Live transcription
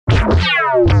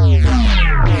We're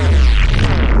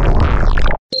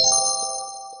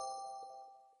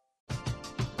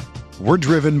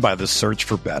driven by the search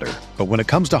for better. But when it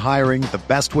comes to hiring, the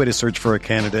best way to search for a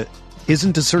candidate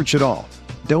isn't to search at all.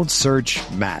 Don't search,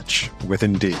 match with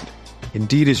Indeed.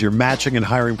 Indeed is your matching and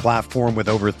hiring platform with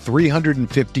over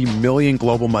 350 million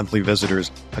global monthly visitors,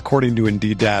 according to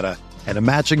Indeed data, and a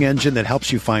matching engine that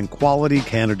helps you find quality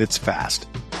candidates fast.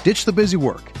 Ditch the busy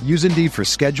work. Use Indeed for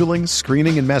scheduling,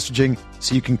 screening, and messaging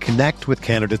so you can connect with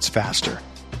candidates faster.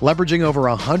 Leveraging over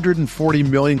 140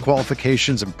 million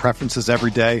qualifications and preferences every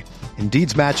day,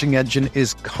 Indeed's matching engine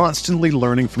is constantly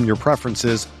learning from your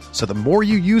preferences, so the more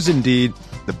you use Indeed,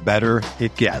 the better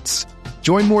it gets.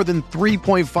 Join more than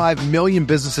 3.5 million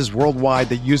businesses worldwide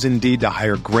that use Indeed to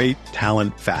hire great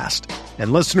talent fast.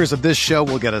 And listeners of this show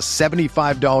will get a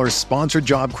 $75 sponsored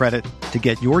job credit to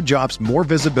get your jobs more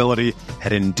visibility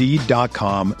at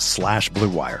Indeed.com/Blue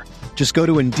Wire. Just go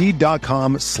to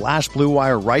Indeed.com/Blue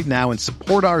Wire right now and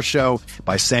support our show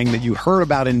by saying that you heard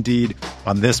about Indeed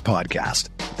on this podcast.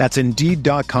 That's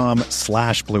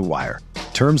Indeed.com/Blue Wire.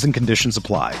 Terms and conditions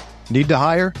apply. Need to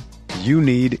hire? You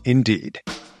need Indeed.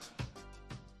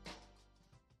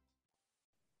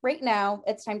 Right now,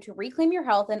 it's time to reclaim your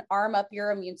health and arm up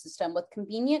your immune system with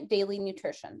convenient daily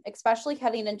nutrition, especially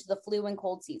heading into the flu and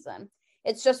cold season.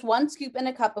 It's just one scoop in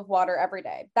a cup of water every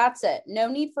day. That's it. No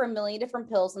need for a million different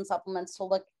pills and supplements to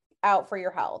look out for your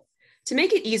health. To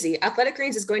make it easy, Athletic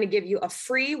Greens is going to give you a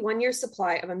free 1-year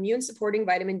supply of immune-supporting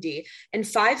vitamin D and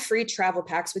 5 free travel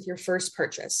packs with your first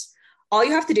purchase. All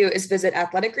you have to do is visit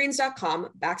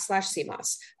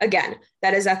athleticgreens.com/CMOS. Again,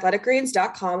 that is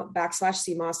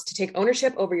athleticgreens.com/CMOS to take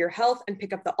ownership over your health and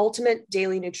pick up the ultimate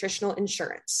daily nutritional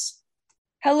insurance.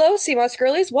 Hello, CMOS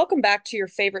girlies. Welcome back to your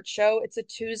favorite show. It's a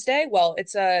Tuesday. Well,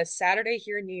 it's a Saturday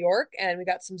here in New York, and we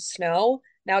got some snow.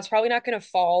 Now, it's probably not going to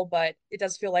fall, but it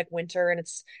does feel like winter, and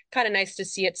it's kind of nice to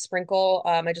see it sprinkle.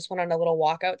 I just went on a little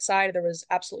walk outside. There was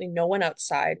absolutely no one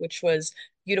outside, which was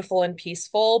beautiful and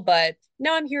peaceful. But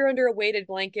now I'm here under a weighted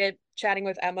blanket chatting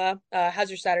with Emma. How's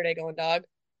your Saturday going, dog?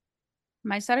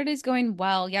 My Saturday's going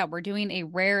well. Yeah, we're doing a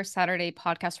rare Saturday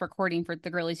podcast recording for the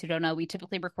girlies who don't know. We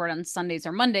typically record on Sundays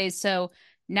or Mondays. So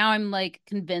now I'm like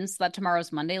convinced that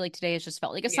tomorrow's Monday. Like today has just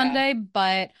felt like a Sunday,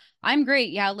 but I'm great.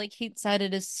 Yeah, like Kate said,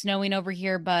 it is snowing over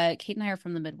here, but Kate and I are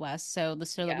from the Midwest. So the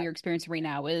snow that we are experiencing right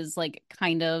now is like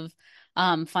kind of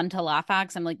fun to laugh at,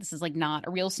 'cause I'm like, this is like not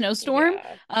a real snowstorm.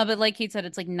 But like Kate said,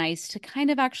 it's like nice to kind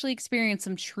of actually experience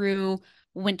some true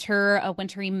winter, a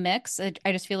wintry mix. I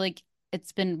just feel like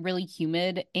it's been really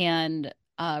humid and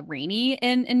rainy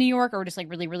in New York, or just like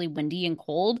really, really windy and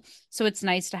cold. So it's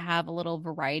nice to have a little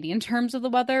variety in terms of the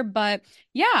weather. But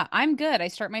yeah, I'm good. I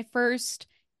start my first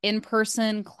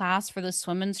in-person class for the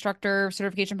swim instructor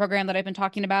certification program that I've been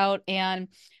talking about. And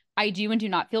I do and do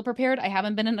not feel prepared. I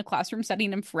haven't been in a classroom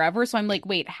setting in forever. So I'm like,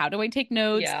 wait, how do I take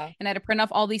notes? And I had to print off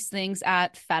all these things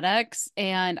at FedEx.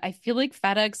 And I feel like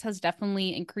FedEx has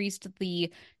definitely increased the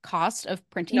cost of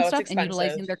printing stuff and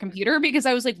utilizing their computer, because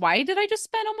I was like, why did I just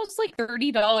spend almost like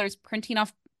 $30 printing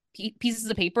off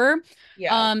pieces of paper?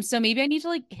 So maybe I need to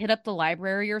like hit up the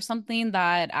library or something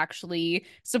that actually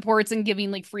supports and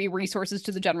giving like free resources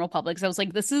to the general public. So I was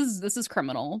like, this is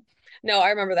criminal. No, I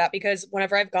remember that, because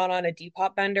whenever I've gone on a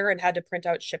Depop bender and had to print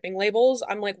out shipping labels,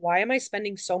 I'm like, why am I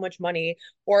spending so much money?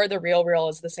 Or the Real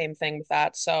is the same thing with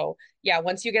that. So yeah,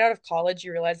 once you get out of college,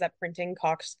 you realize that printing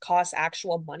costs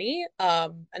actual money.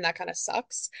 And that kind of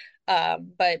sucks.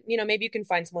 But you know, maybe you can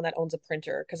find someone that owns a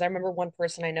printer. Because I remember one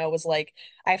person I know was like,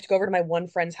 I have to go over to my one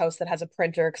friend's house that has a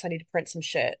printer because I need to print some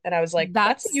shit. And I was like,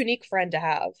 that's a unique friend to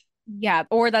have. Yeah,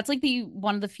 or that's like the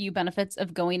one of the few benefits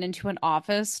of going into an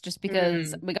office, just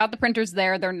because we got the printers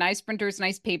there. They're nice printers,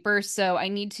 nice paper. So I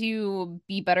need to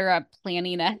be better at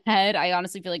planning ahead. I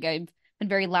honestly feel like I've been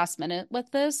very last minute with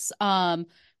this,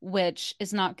 which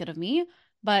is not good of me.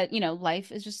 But, you know,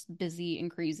 life is just busy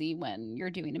and crazy when you're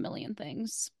doing a million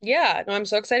things. Yeah, no, I'm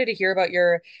so excited to hear about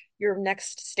your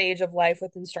next stage of life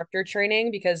with instructor training,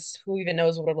 because who even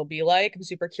knows what it'll be like. I'm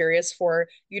super curious for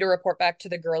you to report back to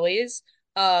the girlies.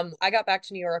 I got back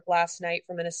to New York last night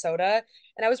from Minnesota,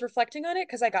 and I was reflecting on it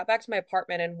because I got back to my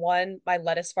apartment, and one, my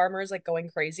lettuce farmer is like going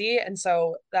crazy. And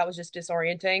so that was just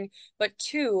disorienting. But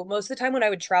two, most of the time when I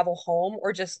would travel home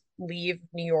or just leave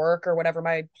New York or whatever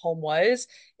my home was,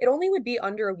 it only would be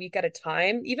under a week at a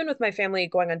time. Even with my family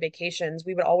going on vacations,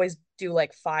 we would always do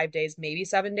like 5 days, maybe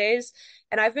 7 days.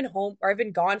 And I've been home, or I've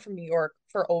been gone from New York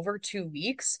for over 2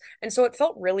 weeks. And so it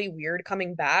felt really weird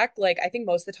coming back. Like, I think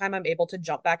most of the time I'm able to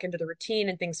jump back into the routine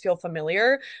and things feel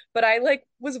familiar. But I like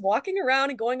was walking around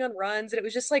and going on runs, and it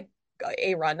was just like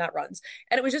a run, not runs.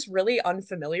 And it was just really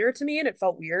unfamiliar to me and it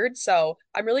felt weird. So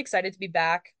I'm really excited to be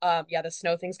back. Yeah, the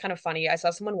snow thing's kind of funny. I saw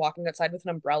someone walking outside with an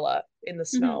umbrella in the Mhm.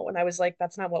 snow and I was like,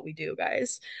 that's not what we do,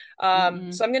 guys.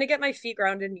 Mm-mm. So I'm gonna get my feet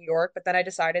grounded in New York, but then I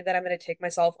decided that I'm gonna take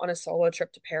myself on a solo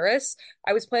trip to Paris.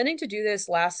 I was planning to do this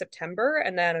last September,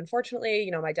 and then unfortunately,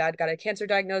 my dad got a cancer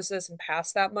diagnosis and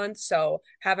passed that month, so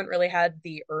haven't really had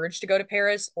the urge to go to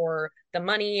Paris or the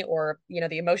money or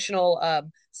the emotional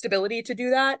stability to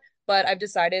do that. But I've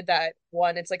decided that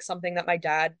one, it's like something that my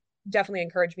dad definitely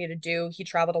encouraged me to do. He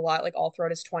traveled a lot like all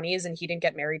throughout his 20s and he didn't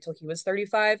get married till he was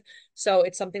 35. So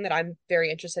it's something that I'm very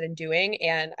interested in doing.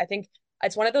 And I think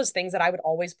it's one of those things that I would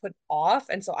always put off.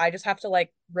 And so I just have to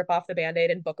like rip off the band-aid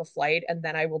and book a flight and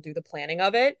then I will do the planning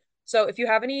of it. So if you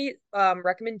have any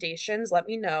recommendations, let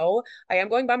me know. I am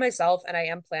going by myself and I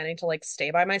am planning to like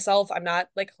stay by myself. I'm not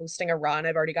like hosting a run.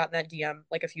 I've already gotten that DM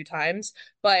like a few times,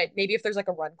 but maybe if there's like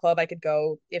a run club, I could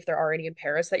go if there are any in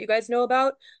Paris that you guys know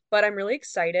about. But I'm really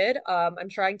excited. I'm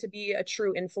trying to be a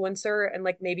true influencer and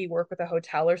like maybe work with a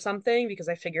hotel or something because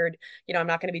I figured, I'm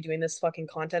not going to be doing this fucking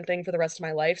content thing for the rest of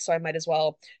my life. So I might as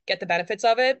well get the benefits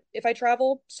of it if I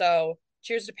travel. So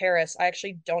cheers to Paris. I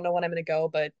actually don't know when I'm going to go,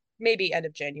 but maybe end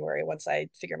of January once I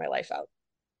figure my life out.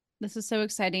 This is so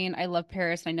exciting. I love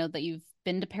Paris. I know that you've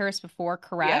been to Paris before, Yeah.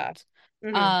 correct?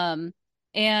 Hmm. Um,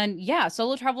 and yeah,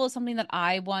 solo travel is something that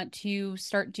I want to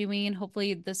start doing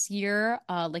hopefully this year.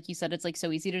 Like you said, it's like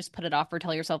so easy to just put it off or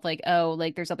tell yourself like, oh,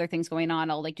 like there's other things going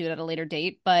on. I'll like do it at a later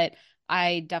date. But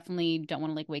I definitely don't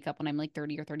want to like wake up when I'm like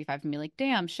 30 or 35 and be like,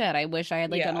 damn shit, I wish I had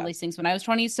like done all Yeah. these things when I was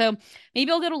 20. So maybe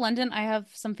I'll go to London. I have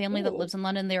some family that Ooh. lives in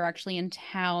London. They're actually in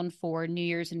town for New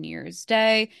Year's and New Year's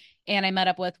Day. And I met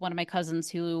up with one of my cousins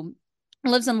who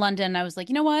lives in London. I was like,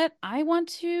 you know what? I want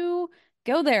to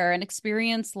go there and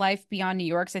experience life beyond New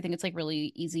York. So I think it's like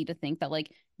really easy to think that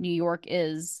like New York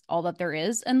is all that there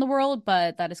is in the world,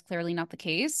 but that is clearly not the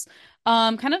case.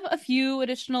 Kind of a few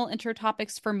additional intro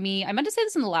topics for me. I meant to say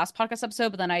this in the last podcast episode,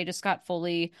 but then I just got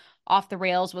fully off the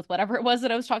rails with whatever it was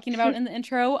that I was talking about in the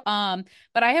intro.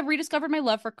 But I have rediscovered my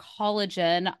love for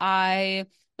collagen. I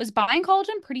was buying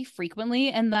collagen pretty frequently,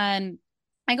 and then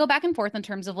I go back and forth in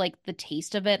terms of like the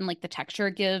taste of it and like the texture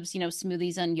it gives,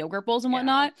 smoothies and yogurt bowls and Yeah.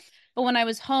 whatnot. But when I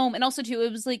was home, and also too,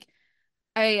 it was like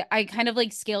I kind of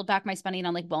like scaled back my spending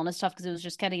on like wellness stuff because it was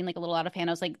just getting like a little out of hand.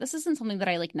 I was like, this isn't something that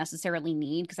I like necessarily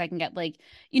need because I can get like,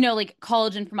 like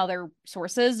collagen from other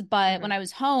sources. But when Hmm. I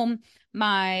was home,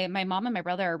 my mom and my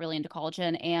brother are really into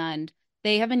collagen and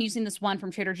they have been using this one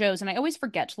from Trader Joe's. And I always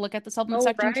forget to look at the supplement Oh,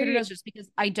 section of Trader right. Joe's just because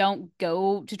I don't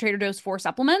go to Trader Joe's for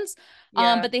supplements.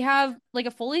 Yeah. But they have like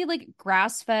a fully like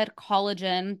grass-fed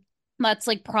collagen that's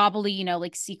like probably,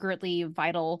 like secretly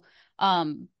vital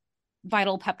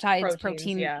peptides, Proteins.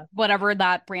 protein, Yeah. whatever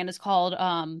that brand is called.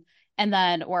 And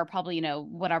then, or probably,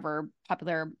 whatever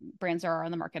popular brands there are on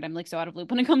the market. I'm like so out of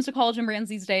loop when it comes to collagen brands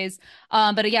these days.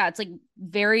 But yeah, it's like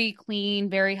very clean,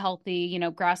 very healthy,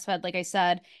 grass fed, like I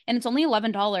said, and it's only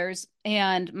 $11.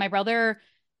 And my brother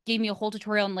gave me a whole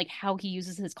tutorial on like how he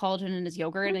uses his collagen in his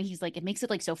yogurt. And he's like, it makes it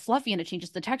like so fluffy and it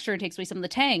changes the texture and takes away some of the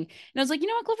tang. And I was like, you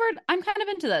know what, Clifford, I'm kind of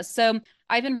into this. So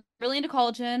I've been really into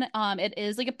collagen. It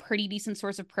is like a pretty decent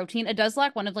source of protein. It does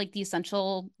lack one of like the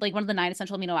essential, like one of the 9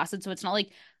 essential amino acids. So it's not like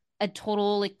a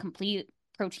total like complete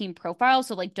protein profile.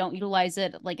 So like don't utilize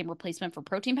it like in replacement for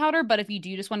protein powder. But if you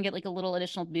do just want to get like a little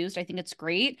additional boost, I think it's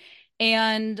great.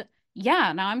 And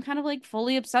yeah, now I'm kind of like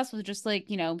fully obsessed with just like,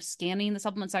 scanning the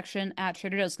supplement section at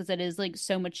Trader Joe's because it is like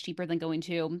so much cheaper than going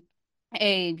to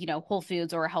a, Whole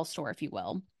Foods or a health store, if you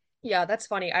will. Yeah, that's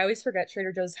funny. I always forget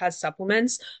Trader Joe's has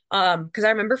supplements. Because I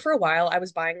remember for a while I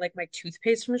was buying like my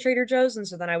toothpaste from Trader Joe's, and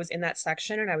so then I was in that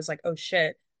section and I was like, oh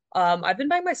shit. I've been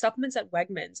buying my supplements at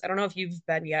Wegmans. I don't know if you've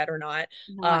been yet or not.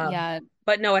 Not Um, yet.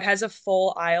 but no, it has a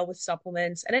full aisle with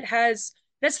supplements, and it has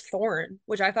Thorn,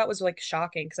 which I thought was like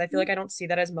shocking because I feel like I don't see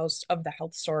that as most of the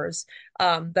health stores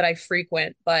that I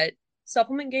frequent. But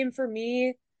supplement game for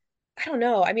me. I don't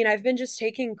know. I mean, I've been just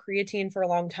taking creatine for a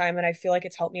long time, and I feel like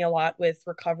it's helped me a lot with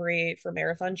recovery for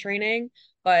marathon training.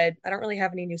 But I don't really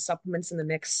have any new supplements in the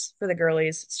mix for the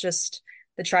girlies. It's just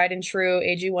the tried and true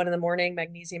AG1 in the morning,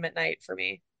 magnesium at night for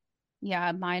me.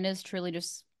 Yeah, mine is truly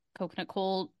just coconut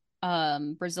coal,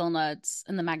 Brazil nuts,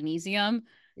 and the magnesium.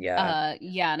 Yeah.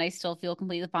 Yeah, and I still feel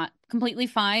completely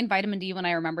fine. Vitamin D when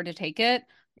I remember to take it.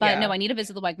 But no, Yeah. I need to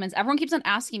visit the Wegmans. Everyone keeps on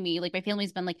asking me, like my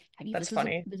family's been like, "Have you That's visited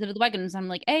funny. visited the Wegmans?" I'm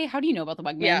like, "A, how do you know about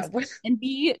the Yeah. Wegmans?" And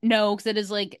B, no, because it is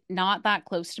like not that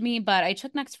close to me. But I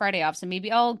took next Friday off, so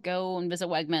maybe I'll go and visit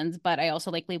Wegmans. But I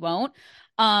also likely won't.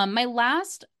 My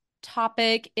last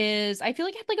topic is I feel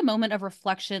like I had like a moment of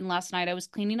reflection last night. I was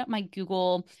cleaning up my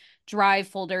Google drive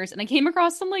folders, and I came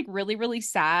across some like really, really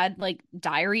sad like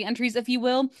diary entries, if you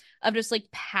will, of just like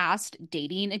past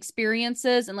dating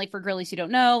experiences. And like for girlies who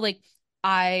don't know, like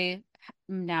I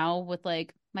am now with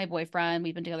like my boyfriend.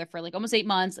 We've been together for like almost 8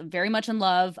 months. I'm very much in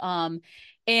love.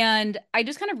 And I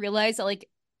just kind of realized that like,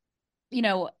 you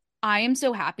know, I am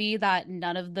so happy that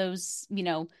none of those,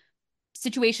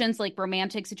 situations, like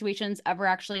romantic situations, ever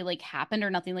actually like happened,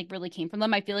 or nothing like really came from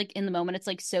them. I feel like in the moment it's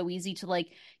like so easy to like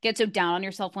get so down on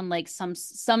yourself when like some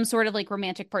sort of like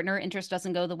romantic partner interest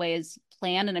doesn't go the way as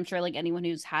planned. And I'm sure like anyone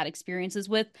who's had experiences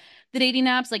with the dating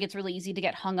apps, like it's really easy to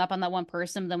get hung up on that one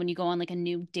person. But then when you go on like a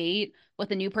new date with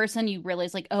a new person, you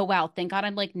realize like, oh wow, thank God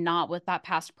I'm like not with that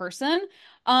past person.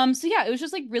 So yeah, it was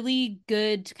just like really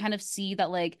good to kind of see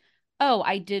that like, oh,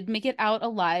 I did make it out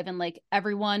alive, and like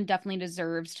everyone definitely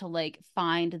deserves to like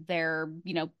find their,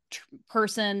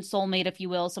 person, soulmate, if you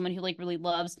will, someone who like really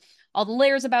loves all the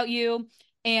layers about you.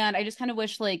 And I just kind of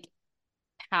wish like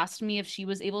past me, if she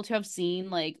was able to have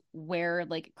seen like where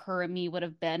like current me would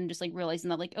have been, just like realizing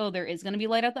that like, oh, there is going to be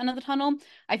light at the end of the tunnel.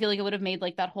 I feel like it would have made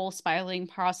like that whole spiraling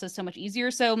process so much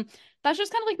easier. So that's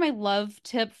just kind of like my love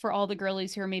tip for all the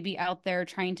girlies who are maybe out there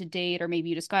trying to date, or maybe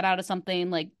you just got out of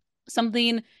something. Like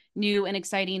something new and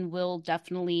exciting will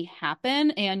definitely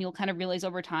happen, and you'll kind of realize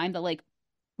over time that like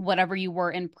whatever you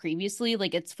were in previously,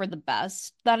 like it's for the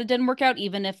best that it didn't work out,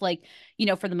 even if like,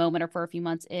 for the moment or for a few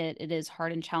months it is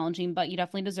hard and challenging. But you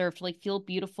definitely deserve to like feel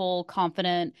beautiful,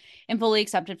 confident, and fully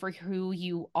accepted for who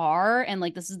you are. And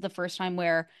like this is the first time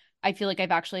where I feel like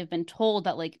I've actually been told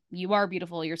that like you are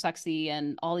beautiful, you're sexy,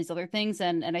 and all these other things.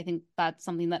 And I think that's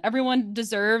something that everyone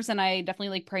deserves. And I definitely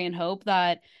like pray and hope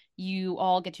that you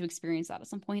all get to experience that at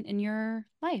some point in your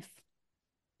life.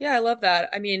 Yeah, I love that.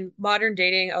 I mean, modern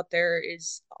dating out there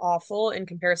is awful in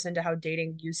comparison to how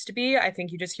dating used to be. I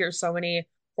think you just hear so many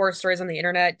horror stories on the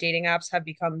internet. Dating apps have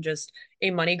become just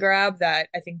a money grab that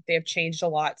I think they have changed a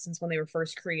lot since when they were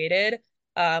first created.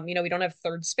 We don't have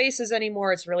third spaces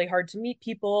anymore. It's really hard to meet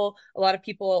people. A lot of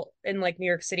people in like New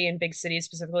York City and big cities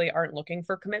specifically aren't looking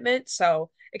for commitment. So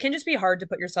it can just be hard to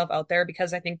put yourself out there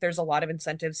because I think there's a lot of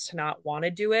incentives to not want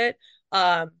to do it.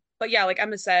 But yeah, like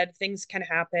Emma said, things can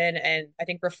happen. And I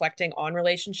think reflecting on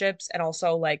relationships and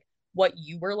also like what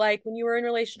you were like when you were in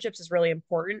relationships is really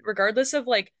important, regardless of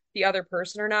like the other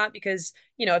person or not. Because,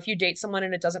 if you date someone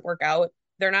and it doesn't work out,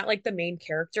 they're not like the main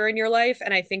character in your life.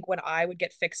 And I think when I would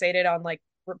get fixated on like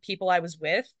people I was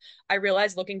with, I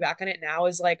realized looking back on it now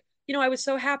is like, I was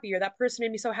so happy, or that person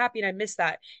made me so happy and I miss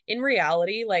that. In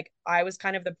reality, like I was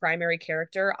kind of the primary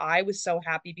character. I was so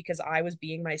happy because I was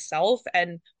being myself,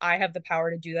 and I have the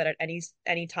power to do that at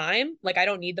any time. Like I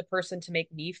don't need the person to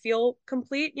make me feel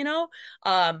complete. So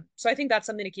I think that's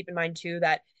something to keep in mind too,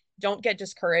 that don't get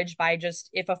discouraged by just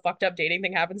if a fucked up dating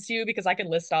thing happens to you, because I can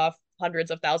list off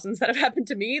hundreds of thousands that have happened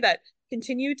to me that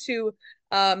continue to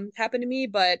happen to me.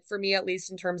 But for me, at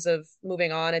least in terms of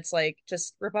moving on, it's like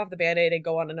just rip off the band-aid and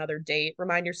go on another date.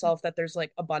 Remind yourself that there's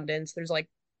like abundance, there's like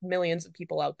millions of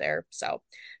people out there. So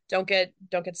don't get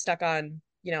stuck on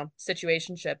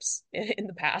situationships in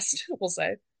the past, we'll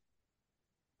say.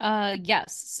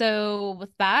 Yes. So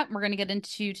with that, we're going to get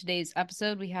into today's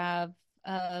episode. We have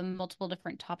multiple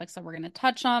different topics that we're going to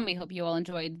touch on. We hope you all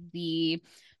enjoyed the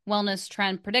wellness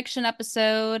trend prediction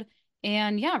episode.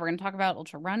 And yeah, we're going to talk about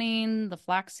ultra running, the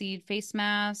flaxseed face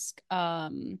mask,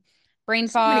 brain So many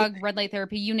fog, red light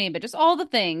therapy, you name it. Just all the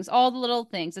things, all the little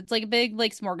things. It's like a big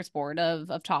like smorgasbord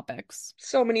of topics.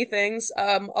 So many things.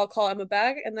 I'll call Emma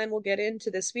back and then we'll get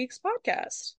into this week's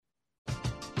podcast.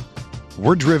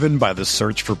 We're driven by the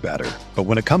search for better. But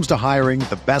when it comes to hiring,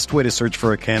 the best way to search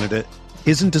for a candidate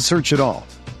isn't to search at all.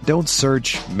 Don't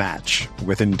search, match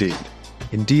with Indeed.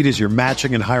 Indeed is your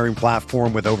matching and hiring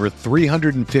platform with over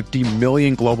 350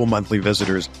 million global monthly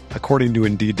visitors, according to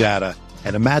Indeed data,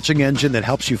 and a matching engine that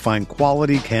helps you find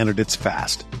quality candidates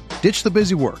fast. Ditch the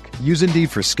busy work. Use Indeed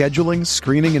for scheduling,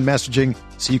 screening, and messaging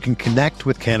so you can connect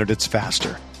with candidates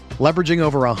faster. Leveraging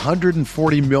over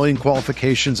 140 million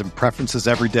qualifications and preferences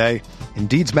every day,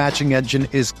 Indeed's matching engine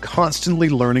is constantly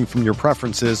learning from your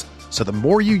preferences, so the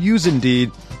more you use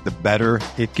Indeed, the better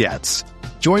it gets.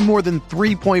 Join more than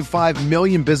 3.5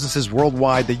 million businesses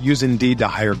worldwide that use Indeed to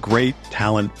hire great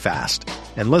talent fast.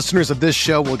 And listeners of this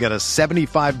show will get a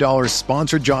 $75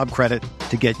 sponsored job credit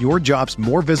to get your jobs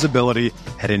more visibility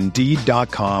at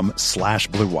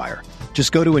Indeed.com/Blue Wire.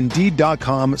 Just go to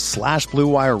Indeed.com/Blue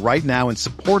Wire right now and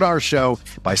support our show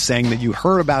by saying that you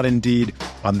heard about Indeed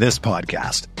on this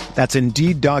podcast. That's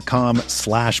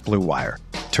Indeed.com/Blue Wire.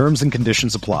 Terms and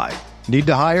conditions apply. Need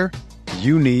to hire?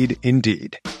 You need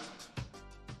Indeed.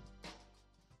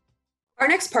 Our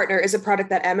next partner is a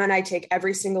product that Emma and I take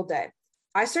every single day.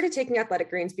 I started taking athletic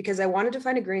greens because I wanted to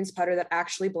find a greens powder that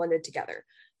actually blended together.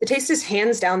 The taste is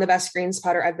hands down the best greens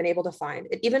powder I've been able to find.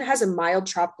 It even has a mild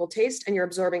tropical taste, and you're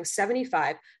absorbing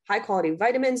 75 high quality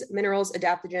vitamins, minerals,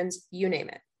 adaptogens, you name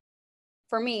it.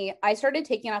 For me, I started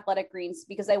taking athletic greens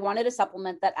because I wanted a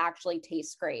supplement that actually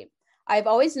tastes great. I've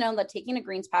always known that taking a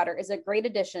greens powder is a great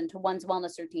addition to one's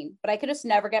wellness routine, but I could just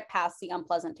never get past the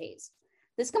unpleasant taste.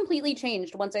 This completely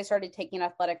changed once I started taking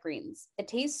athletic greens. It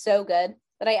tastes so good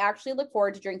that I actually look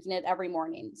forward to drinking it every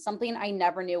morning, something I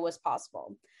never knew was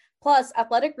possible. Plus,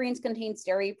 athletic greens contain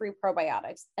dairy-free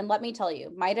probiotics, and let me tell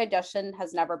you, my digestion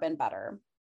has never been better.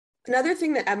 Another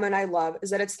thing that Emma and I love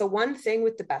is that it's the one thing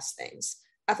with the best things.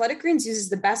 Athletic Greens uses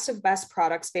the best of best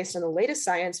products based on the latest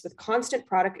science with constant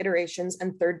product iterations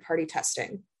and third-party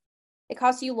testing. It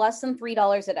costs you less than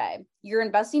 $3 a day. You're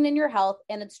investing in your health,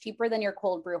 and it's cheaper than your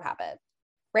cold brew habit.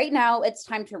 Right now, it's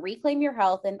time to reclaim your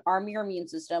health and arm your immune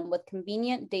system with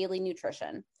convenient daily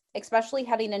nutrition, especially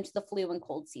heading into the flu and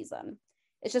cold season.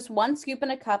 It's just one scoop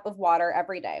in a cup of water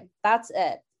every day. That's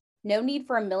it. No need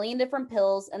for a million different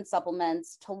pills and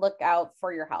supplements to look out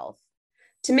for your health.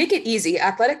 To make it easy,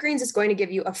 Athletic Greens is going to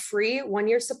give you a free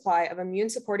 1-year supply of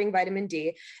immune-supporting vitamin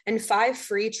D and 5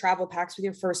 free travel packs with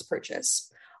your first purchase.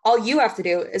 All you have to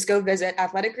do is go visit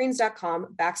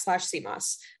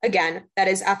athleticgreens.com/CMOS. Again, that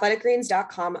is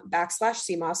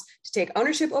athleticgreens.com/CMOS to take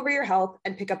ownership over your health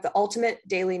and pick up the ultimate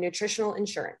daily nutritional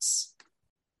insurance.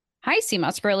 Hi,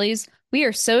 CMOS girlies. We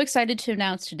are so excited to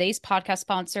announce today's podcast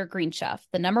sponsor, Green Chef,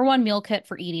 the #1 meal kit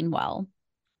for eating well.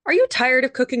 Are you tired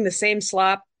of cooking the same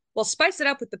slop? Well, spice it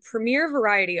up with the premier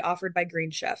variety offered by Green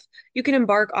Chef. You can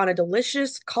embark on a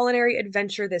delicious culinary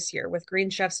adventure this year with Green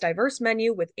Chef's diverse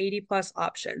menu with 80+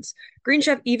 options. Green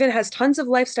Chef even has tons of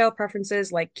lifestyle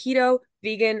preferences like keto,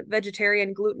 vegan,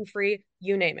 vegetarian, gluten-free,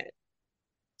 you name it.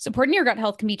 Supporting your gut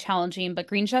health can be challenging, but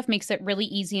Green Chef makes it really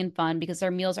easy and fun because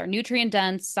their meals are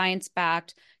nutrient-dense,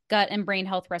 science-backed, gut and brain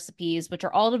health recipes, which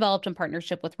are all developed in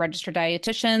partnership with registered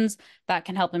dietitians that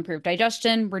can help improve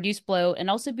digestion, reduce bloat, and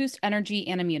also boost energy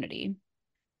and immunity.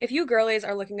 If you girlies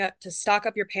are looking to stock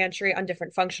up your pantry on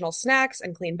different functional snacks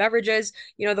and clean beverages,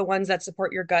 the ones that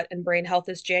support your gut and brain health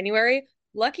this January,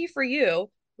 lucky for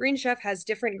you, Green Chef has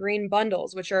different green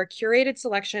bundles, which are a curated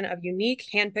selection of unique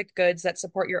hand-picked goods that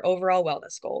support your overall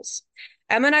wellness goals.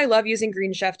 Emma and I love using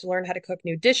Green Chef to learn how to cook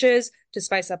new dishes, to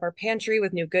spice up our pantry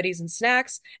with new goodies and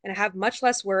snacks, and have much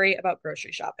less worry about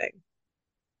grocery shopping.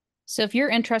 So if you're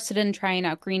interested in trying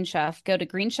out Green Chef, go to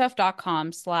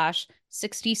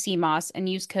greenchef.com/60CMOS and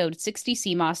use code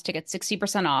 60CMOS to get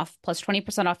 60% off plus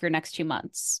 20% off your next 2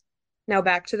 months. Now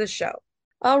back to the show.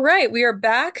 All right, we are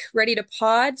back, ready to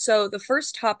pod. So the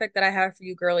first topic that I have for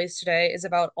you girlies today is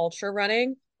about ultra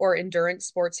running or endurance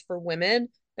sports for women.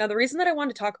 Now, the reason that I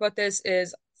wanted to talk about this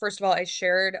is, first of all, I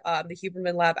shared the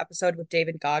Huberman Lab episode with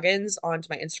David Goggins onto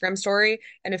my Instagram story,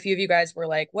 and a few of you guys were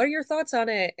like, what are your thoughts on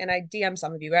it? And I DM'd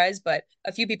some of you guys, but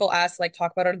a few people asked,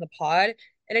 talk about it in the pod,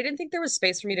 and I didn't think there was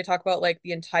space for me to talk about,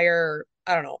 the entire,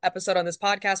 I don't know, episode on this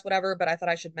podcast, whatever, but I thought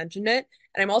I should mention it.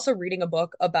 And I'm also reading a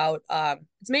book about,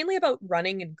 it's mainly about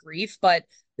running and grief, but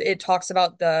it talks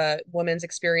about the woman's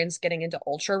experience getting into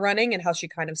ultra running and how she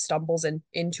kind of stumbles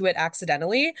into it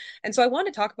accidentally. And so I want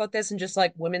to talk about this and just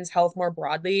women's health more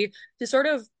broadly to sort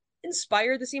of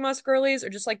inspire the CMOS girlies or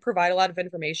just provide a lot of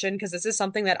information because this is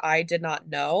something that I did not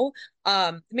know.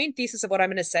 The main thesis of what I'm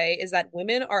going to say is that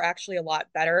women are actually a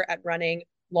lot better at running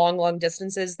long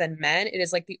distances than men. It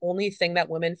is the only thing that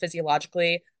women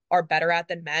physiologically are better at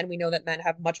than men. We know that men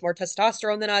have much more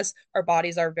testosterone than us. Our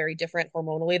bodies are very different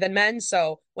hormonally than men.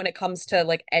 So when it comes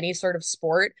to any sort of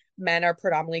sport, men are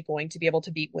predominantly going to be able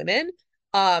to beat women.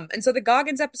 And so the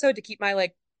Goggins episode, to keep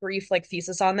my brief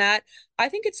thesis on that, I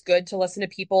think it's good to listen to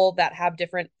people that have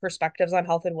different perspectives on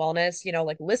health and wellness,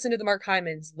 listen to the Mark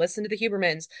Hymans, listen to the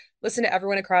Hubermans, listen to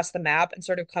everyone across the map and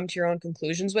sort of come to your own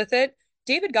conclusions with it.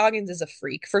 David Goggins is a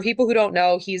freak. For people who don't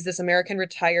know, he's this American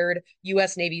retired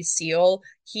U.S. Navy SEAL.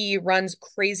 He runs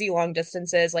crazy long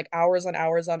distances, hours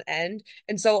on end.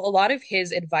 And so a lot of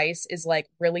his advice is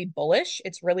really bullish.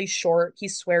 It's really short. He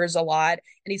swears a lot.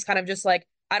 And he's kind of just I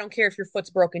don't care if your foot's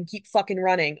broken, keep fucking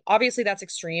running. Obviously, that's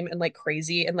extreme and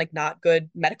crazy and not good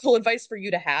medical advice for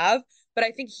you to have. But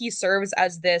I think he serves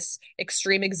as this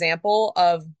extreme example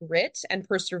of grit and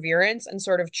perseverance and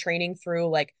sort of training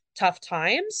through tough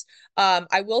times.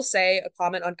 I will say a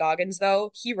comment on Goggins,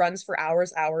 though. He runs for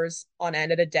hours on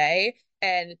end at a day.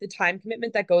 And the time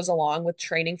commitment that goes along with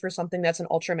training for something that's an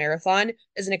ultra marathon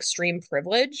is an extreme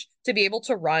privilege. To be able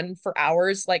to run for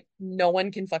hours, no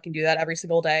one can fucking do that every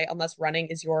single day unless running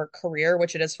is your career,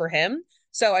 which it is for him.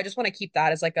 So I just want to keep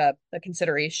that as a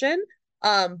consideration.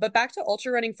 But back to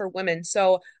ultra running for women.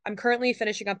 So I'm currently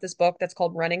finishing up this book that's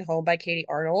called Running Home by Katie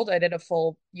Arnold. I did a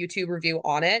full YouTube review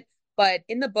on it. But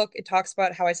in the book, it talks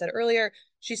about how I said earlier,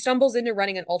 she stumbles into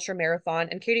running an ultra marathon,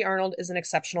 and Katie Arnold is an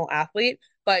exceptional athlete,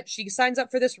 but she signs up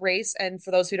for this race. And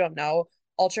for those who don't know,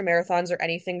 ultra marathons are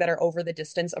anything that are over the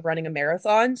distance of running a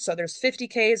marathon. So there's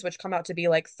 50Ks, which come out to be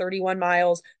like 31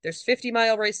 miles. There's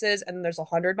 50-mile races, and then there's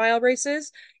 100-mile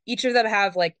races. Each of them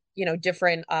have like,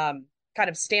 different kind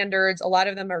of standards. A lot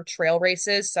of them are trail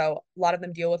races, so a lot of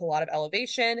them deal with a lot of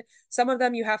elevation. Some of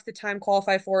them you have to time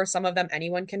qualify for, some of them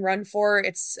anyone can run for.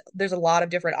 There's a lot of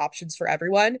different options for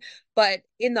everyone. But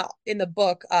in the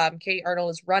book, Katie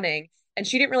Arnold is running, and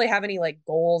she didn't really have any like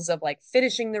goals of like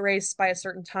finishing the race by a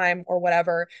certain time or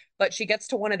whatever, but she gets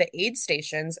to one of the aid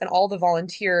stations, and all the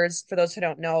volunteers, for those who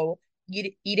don't know,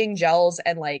 eating gels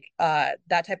and like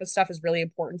that type of stuff is really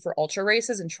important for ultra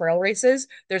races and trail races.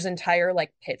 There's entire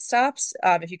like pit stops.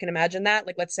 If you can imagine that,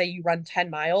 like let's say you run 10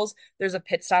 miles, there's a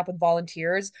pit stop with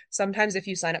volunteers. Sometimes if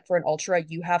you sign up for an ultra,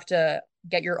 you have to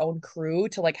get your own crew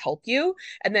to like help you.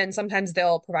 And then sometimes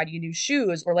they'll provide you new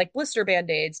shoes or like blister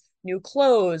band-aids, new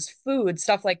clothes, food,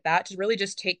 stuff like that to really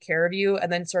just take care of you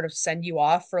and then sort of send you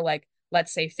off for like,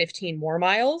 let's say 15 more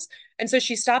miles. And so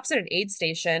she stops at an aid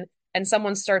station and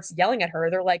someone starts yelling at her.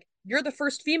 They're like, you're the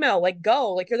first female, like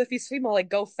go, like you're the first female, like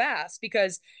go fast.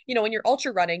 Because, when you're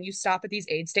ultra running, you stop at these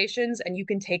aid stations and you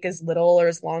can take as little or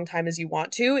as long time as you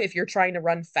want to. If you're trying to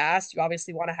run fast, you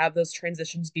obviously want to have those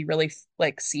transitions be really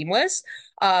like seamless.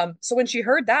 So when she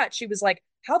heard that, she was like,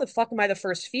 how the fuck am I the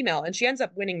first female? And she ends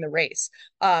up winning the race.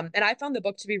 And I found the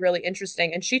book to be really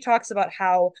interesting. And she talks about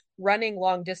how running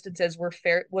long distances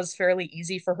was fairly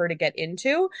easy for her to get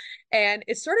into. And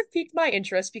it sort of piqued my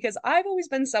interest because I've always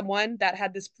been someone that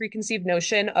had this preconceived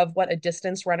notion of what a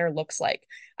distance runner looks like.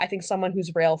 I think someone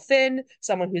who's rail thin,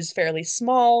 someone who's fairly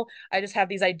small. I just have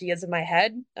these ideas in my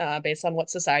head based on what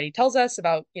society tells us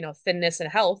about, thinness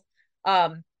and health.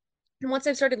 Um, and once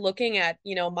I've started looking at,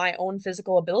 my own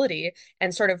physical ability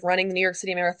and sort of running the New York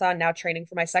City Marathon, now training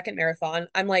for my second marathon,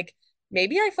 I'm like,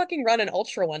 maybe I fucking run an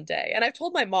ultra one day. And I've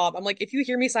told my mom, I'm like, if you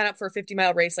hear me sign up for a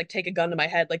 50-mile race, like take a gun to my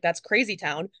head, like that's crazy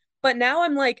town. But now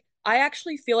I'm like, I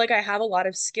actually feel like I have a lot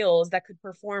of skills that could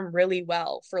perform really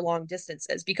well for long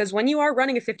distances because when you are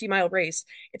running a 50-mile race,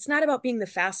 it's not about being the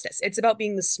fastest. It's about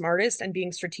being the smartest and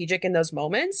being strategic in those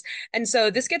moments. And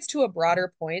so this gets to a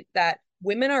broader point that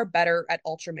women are better at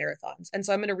ultra marathons. And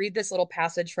so I'm going to read this little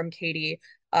passage from Katie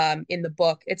in the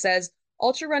book. It says,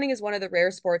 ultra running is one of the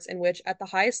rare sports in which, at the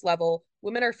highest level,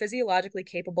 women are physiologically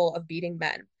capable of beating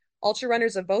men. Ultra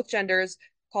runners of both genders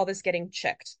call this getting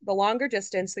chicked. The longer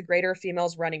distance, the greater a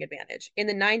female's running advantage. In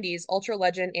the 90s, ultra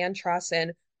legend Ann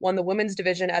Trosson won the women's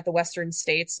division at the Western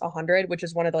States 100, which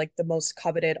is one of the most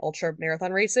coveted ultra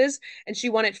marathon races, and she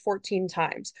won it 14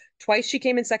 times. Twice she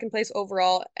came in second place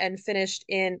overall and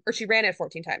she ran it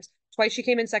 14 times. Twice she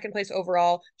came in second place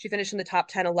overall. She finished in the top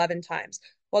 10 11 times.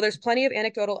 While there's plenty of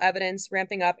anecdotal evidence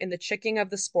ramping up in the chicking of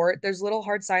the sport, there's little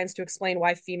hard science to explain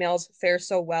why females fare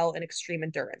so well in extreme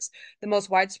endurance. The most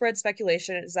widespread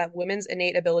speculation is that women's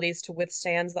innate abilities to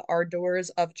withstand the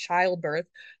ardors of childbirth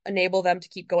enable them to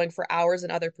keep going for hours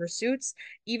in other pursuits,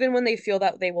 even when they feel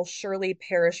that they will surely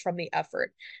perish from the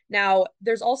effort. Now,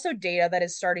 there's also data that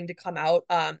is starting to come out.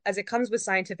 As it comes with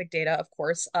scientific data, of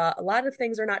course, a lot of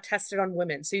things are not tested on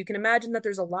women. So you can imagine that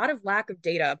there's a lot of lack of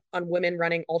data on women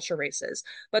running ultra races.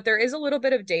 But there is a little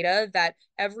bit of data that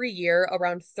every year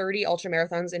around 30 ultra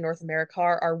marathons in North America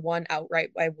are won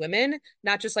outright by women,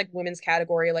 not just like women's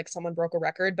category, like someone broke a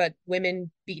record, but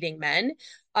women beating men.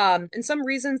 And some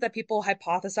reasons that people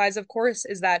hypothesize, of course,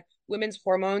 is that women's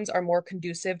hormones are more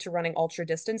conducive to running ultra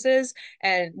distances,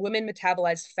 and women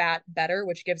metabolize fat better,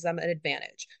 which gives them an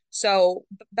advantage. So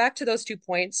back to those 2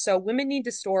 points. So women need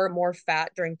to store more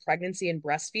fat during pregnancy and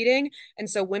breastfeeding. And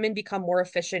so women become more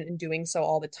efficient in doing so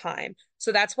all the time.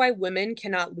 So that's why women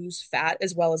cannot lose fat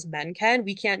as well as men can.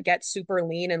 We can't get super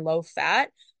lean and low fat,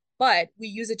 but we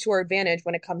use it to our advantage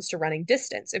when it comes to running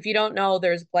distance. If you don't know,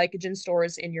 there's glycogen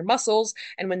stores in your muscles,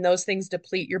 and when those things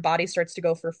deplete, your body starts to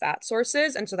go for fat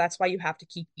sources. And so that's why you have to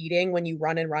keep eating when you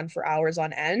run and run for hours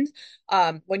on end.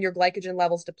 When your glycogen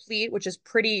levels deplete, which is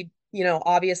pretty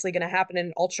obviously going to happen in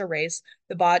an ultra race,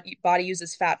 the body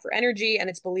uses fat for energy,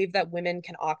 and it's believed that women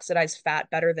can oxidize fat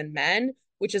better than men,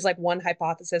 which is like one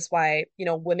hypothesis why,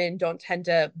 women don't tend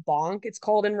to bonk, it's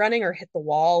called, in running, or hit the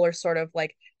wall, or sort of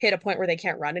like hit a point where they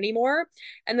can't run anymore.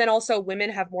 And then also women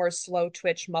have more slow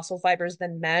twitch muscle fibers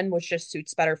than men, which just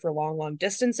suits better for long, long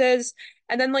distances.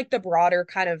 And then like the broader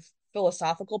kind of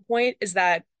philosophical point is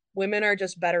that women are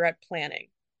just better at planning.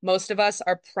 Most of us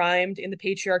are primed in the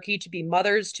patriarchy to be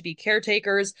mothers, to be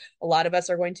caretakers. A lot of us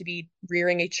are going to be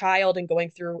rearing a child and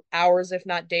going through hours, if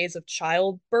not days, of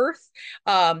childbirth.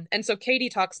 And so Katie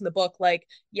talks in the book, like,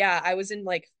 yeah, I was in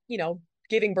like,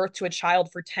 giving birth to a child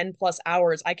for 10 plus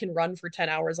hours. I can run for 10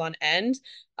 hours on end.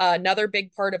 Another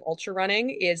big part of ultra running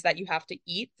is that you have to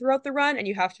eat throughout the run and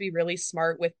you have to be really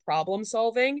smart with problem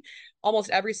solving.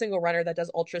 Almost every single runner that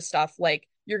does ultra stuff, like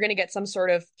you're going to get some sort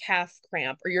of calf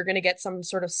cramp or you're going to get some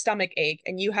sort of stomach ache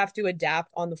and you have to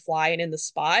adapt on the fly and in the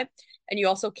spot. And you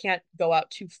also can't go out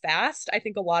too fast. I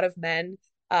think a lot of men,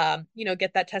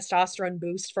 get that testosterone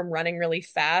boost from running really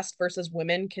fast versus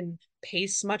women can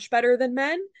pace much better than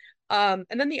men. And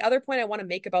then the other point I want to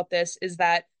make about this is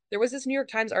that there was this New York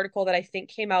Times article that I think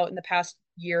came out in the past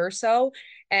year or so,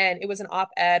 and it was an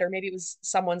op-ed or maybe it was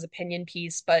someone's opinion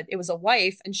piece, but it was a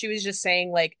wife, and she was just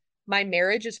saying like, my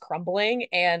marriage is crumbling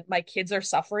and my kids are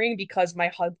suffering because my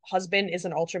husband is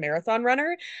an ultra marathon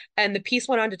runner. And the piece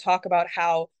went on to talk about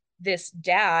how this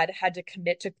dad had to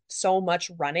commit to so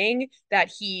much running that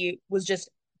he was just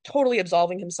totally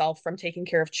absolving himself from taking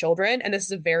care of children. And this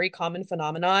is a very common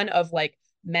phenomenon of like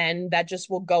men that just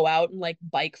will go out and like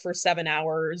bike for 7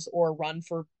 hours or run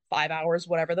for 5 hours,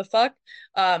 whatever the fuck.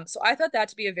 So I thought that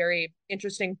to be a very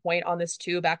interesting point on this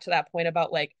too, back to that point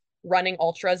about like running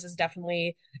ultras is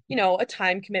definitely, a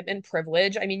time commitment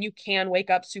privilege. I mean, you can wake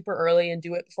up super early and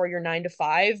do it before your 9 to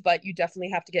 5, but you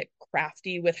definitely have to get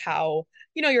crafty with how,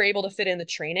 you're able to fit in the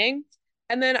training.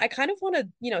 And then I kind of want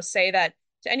to, say that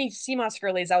to any CMOS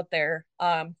girlies out there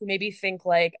who maybe think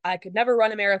like, I could never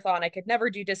run a marathon, I could never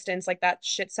do distance, like that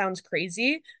shit sounds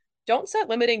crazy. Don't set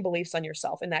limiting beliefs on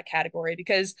yourself in that category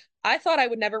because I thought I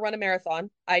would never run a marathon.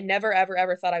 I never, ever,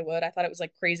 ever thought I would. I thought it was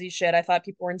like crazy shit. I thought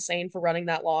people were insane for running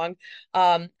that long.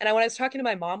 When I was talking to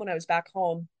my mom when I was back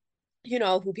home,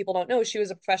 who people don't know, she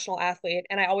was a professional athlete.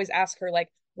 And I always ask her, like,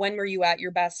 when were you at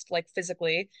your best, like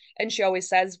physically? And she always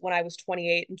says, when I was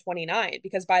 28 and 29,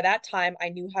 because by that time I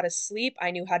knew how to sleep,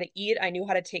 I knew how to eat, I knew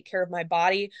how to take care of my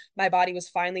body. My body was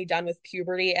finally done with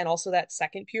puberty and also that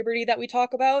second puberty that we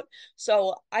talk about.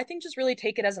 So I think just really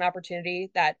take it as an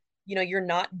opportunity that you're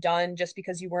not done just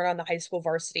because you weren't on the high school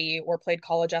varsity or played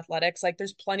college athletics. Like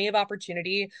there's plenty of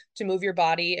opportunity to move your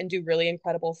body and do really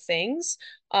incredible things.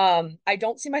 I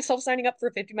don't see myself signing up for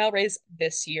a 50-mile race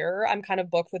this year. I'm kind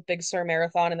of booked with Big Sur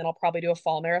Marathon and then I'll probably do a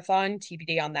fall marathon,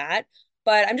 TBD on that.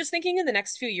 But I'm just thinking in the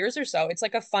next few years or so, it's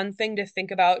like a fun thing to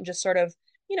think about and just sort of,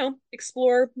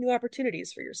 explore new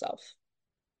opportunities for yourself.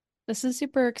 This is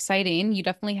super exciting. You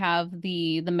definitely have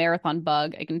the marathon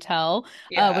bug, I can tell,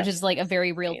 Yeah, which is like a it's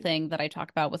very real insane. thing that I talk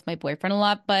about with my boyfriend a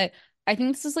lot. But I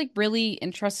think this is like really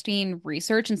interesting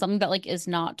research and something that like is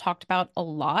not talked about a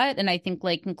lot. And I think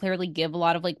like can clearly give a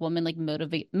lot of like women like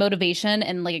motivation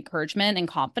and like encouragement and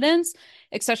confidence,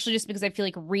 especially just because I feel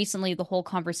like recently the whole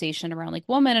conversation around like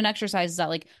women and exercise is that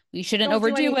like we shouldn't Don't do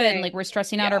overdo it and like anything. we're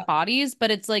stressing out our Yeah, bodies,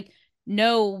 but it's like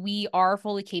no, we are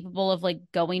fully capable of like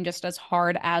going just as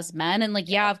hard as men. And like,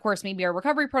 yeah, yeah, of course, maybe our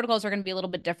recovery protocols are going to be a little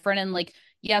bit different. And like,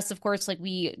 yes, of course, like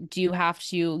we do have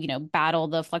to, battle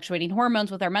the fluctuating hormones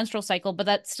with our menstrual cycle, but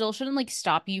that still shouldn't like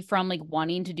stop you from like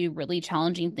wanting to do really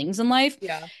challenging things in life.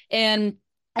 yeah, And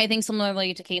I think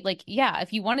similarly to Kate, like, yeah,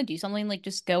 if you want to do something, like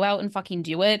just go out and fucking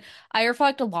do it. I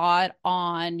reflect a lot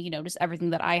on, just everything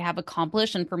that I have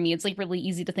accomplished. And for me, it's like really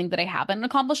easy to think that I haven't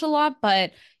accomplished a lot.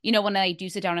 But, when I do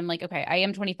sit down, I'm like, okay, I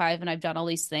am 25 and I've done all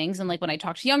these things. And like when I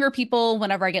talk to younger people,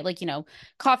 whenever I get like,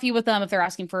 coffee with them, if they're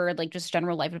asking for like just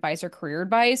general life advice or career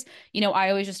advice, I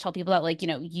always just tell people that like,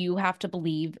 you have to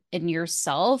believe in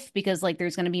yourself because like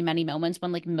there's going to be many moments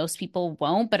when like most people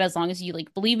won't. But as long as you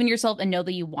like believe in yourself and know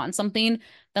that you want something,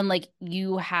 then like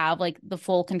you have like the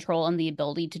full control and the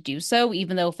ability to do so,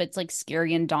 even though if it's like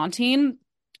scary and daunting.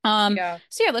 yeah.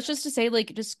 So yeah, that's just to say,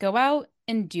 like, just go out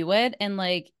and do it. And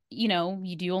like,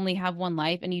 you do only have one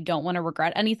life and you don't want to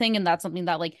regret anything. And that's something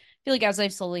that like I feel like as I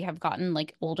slowly have gotten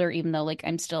like older, even though like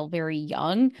I'm still very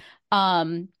young,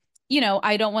 um,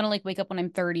 I don't want to like wake up when I'm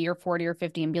 30 or 40 or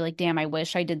 50 and be like, damn, I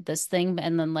wish I did this thing.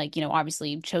 And then like,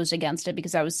 obviously chose against it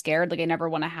because I was scared. Like I never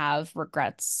want to have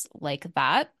regrets like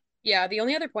that. Yeah, the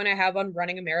only other point I have on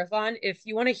running a marathon, if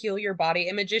you want to heal your body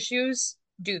image issues,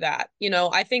 do that.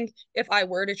 I think if I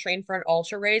were to train for an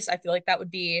ultra race, I feel like that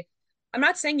would be, I'm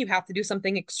not saying you have to do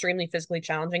something extremely physically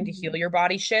challenging to heal Mhm. your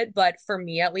body shit, but for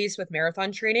me, at least with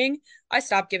marathon training, I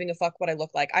stopped giving a fuck what I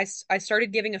look like. I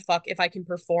started giving a fuck if I can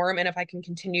perform and if I can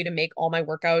continue to make all my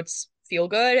workouts feel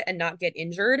good and not get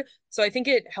injured. So I think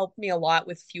it helped me a lot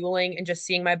with fueling and just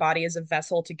seeing my body as a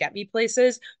vessel to get me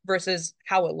places versus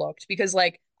how it looked. Because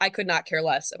like I could not care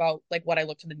less about like what I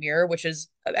looked in the mirror, which is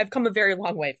I've come a very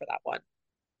long way for that one.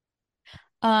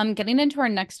 Getting into our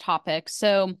next topic.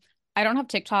 So I don't have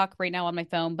TikTok right now on my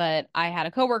phone, but I had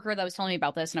a coworker that was telling me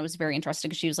about this, and I was very interested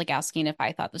because she was like asking if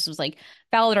I thought this was like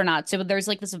valid or not. So there's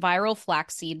like this viral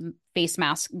flaxseed face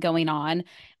mask going on.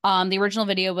 The original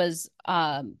video was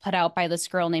put out by this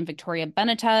girl named Victoria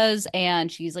Benitez, and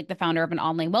she's like the founder of an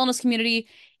online wellness community.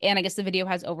 And I guess the video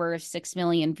has over 6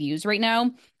 million views right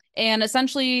now. And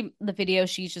essentially, the video,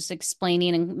 she's just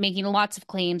explaining and making lots of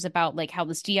claims about like how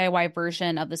this DIY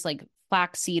version of this like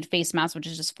flaxseed face mask, which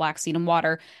is just flaxseed and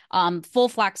water, full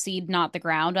flaxseed, not the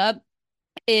ground up,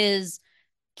 is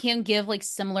can give like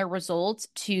similar results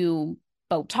to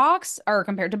Botox or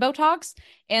compared to Botox.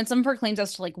 And some of her claims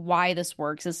as to like why this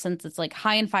works is since it's like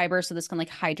high in fiber, so this can like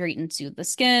hydrate and soothe the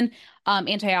skin,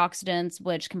 antioxidants,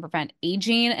 which can prevent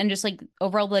aging, and just like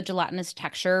overall the gelatinous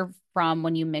texture from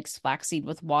when you mix flaxseed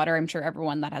with water. I'm sure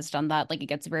everyone that has done that, like it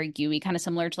gets very gooey, kind of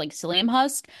similar to like psyllium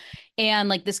husk. And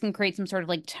like this can create some sort of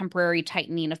like temporary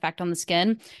tightening effect on the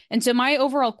skin. And so my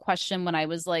overall question when I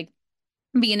was like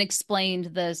being explained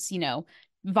this,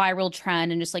 viral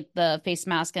trend and just like the face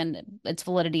mask and its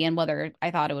validity and whether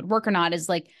I thought it would work or not is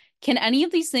like, can any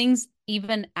of these things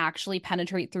even actually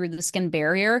penetrate through the skin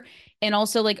barrier? And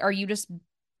also, like, are you just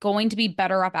going to be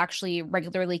better off actually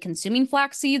regularly consuming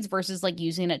flax seeds versus like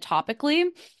using it topically?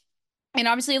 And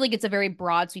obviously, like, it's a very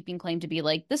broad, sweeping claim to be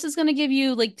like, this is going to give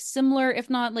you like similar, if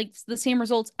not like the same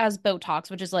results as Botox,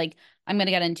 which is like, I'm going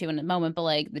to get into in a moment, but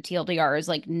like the TLDR is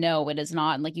like, no, it is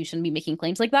not. And like, you shouldn't be making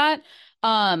claims like that.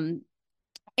 Um,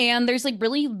 and there's like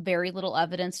really very little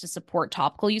evidence to support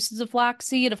topical uses of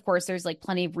flaxseed. Of course, there's like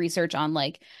plenty of research on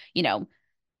like,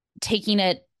 taking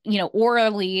it,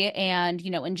 orally and,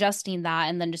 ingesting that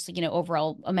and then just,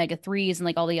 overall omega-3s and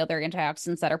like all the other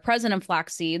antioxidants that are present in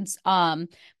flax seeds.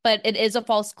 But it is a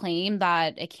false claim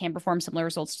that it can perform similar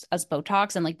results as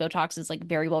Botox. And like Botox is like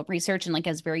very well researched and like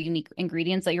has very unique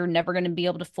ingredients that you're never going to be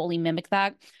able to fully mimic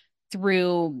that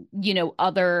through,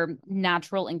 other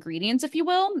natural ingredients, if you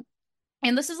will.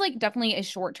 And this is like definitely a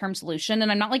short-term solution.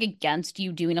 And I'm not like against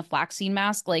you doing a flaxseed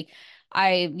mask. Like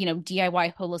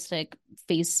DIY holistic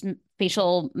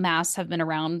facial masks have been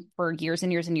around for years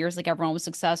and years and years. Like everyone was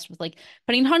obsessed with like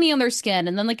putting honey on their skin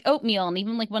and then like oatmeal. And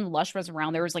even like when Lush was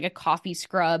around, there was like a coffee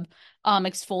scrub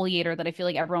exfoliator that I feel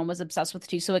like everyone was obsessed with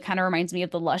too. So it kind of reminds me of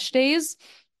the Lush days.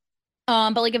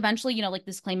 But like eventually, like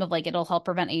this claim of like it'll help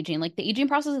prevent aging, like the aging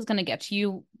process is going to get to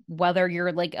you whether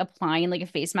you're like applying like a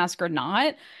face mask or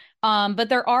not. But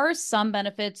there are some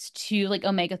benefits to like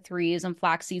omega-3s and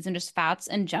flax seeds and just fats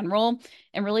in general.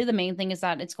 And really the main thing is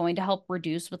that it's going to help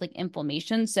reduce with like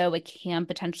inflammation. So it can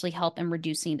potentially help in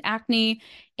reducing acne.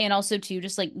 And also too,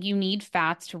 just like you need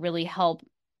fats to really help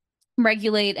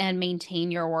regulate and maintain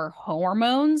your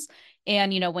hormones.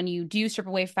 And when you do strip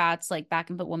away fats, like that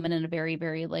can put women in a very,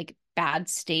 very like bad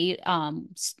state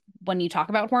when you talk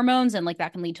about hormones, and like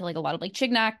that can lead to like a lot of like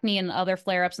chicken acne and other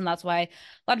flare-ups. And that's why a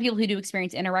lot of people who do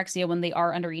experience anorexia when they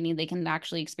are under eating, they can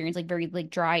actually experience like very like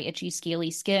dry, itchy,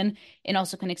 scaly skin, and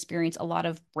also can experience a lot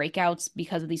of breakouts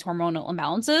because of these hormonal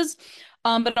imbalances.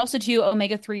 But also too,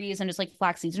 omega-3s and just like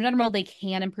flax seeds in general, they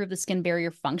can improve the skin barrier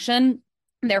function,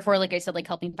 therefore, like I said, like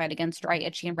helping fight against dry,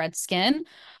 itchy, and red skin.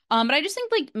 But I just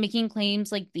think like making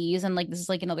claims like these, and like this is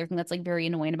like another thing that's like very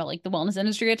annoying about like the wellness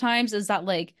industry at times, is that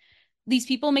like these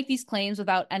people make these claims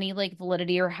without any like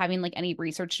validity or having like any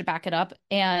research to back it up.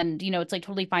 And it's like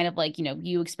totally fine if like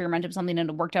you experimented with something and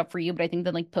it worked out for you, but I think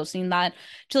that like posting that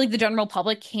to like the general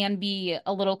public can be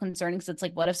a little concerning, because it's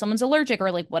like, what if someone's allergic,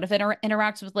 or like what if it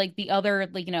interacts with like the other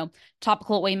like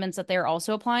topical ointments that they're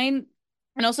also applying.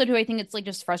 And also, do I think it's like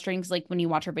just frustrating because like when you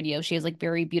watch her video, she has like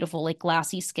very beautiful, like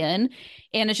glassy skin.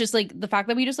 And it's just like the fact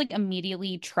that we just like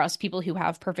immediately trust people who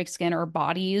have perfect skin or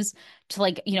bodies to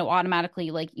like,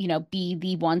 automatically like, be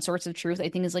the one source of truth, I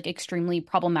think is like extremely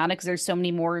problematic, because there's so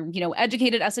many more,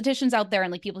 educated estheticians out there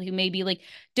and like people who maybe like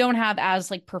don't have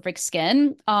as like perfect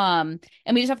skin. And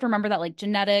we just have to remember that like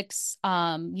genetics,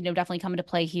 definitely come into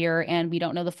play here, and we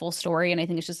don't know the full story. And I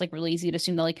think it's just like really easy to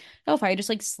assume that like, oh, if I just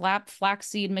like slap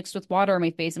flaxseed mixed with water on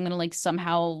my face, I'm gonna like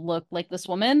somehow look like this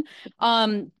woman.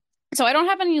 So I don't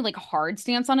have any like hard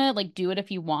stance on it. Like, do it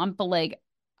if you want, but like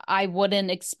I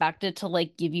wouldn't expect it to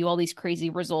like give you all these crazy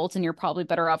results, and you're probably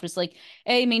better off just like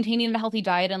maintaining a healthy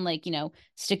diet and like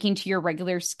sticking to your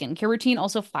regular skincare routine.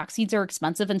 Also, flax seeds are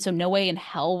expensive, and so no way in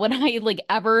hell would I like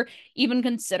ever even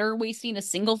consider wasting a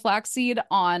single flax seed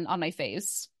on my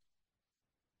face.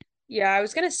 Yeah, I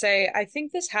was gonna say, I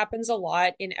think this happens a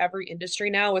lot in every industry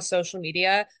now with social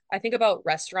media. I think about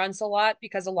restaurants a lot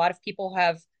because a lot of people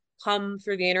have come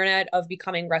through the internet of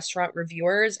becoming restaurant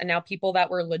reviewers, and now people that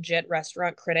were legit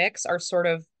restaurant critics are sort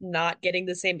of not getting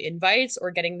the same invites or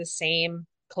getting the same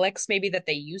clicks maybe that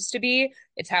they used to be.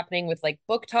 It's happening with like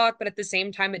book talk, but at the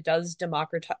same time, it does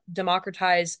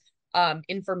democratize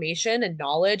information and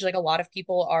knowledge. Like a lot of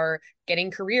people are getting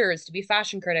careers to be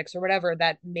fashion critics or whatever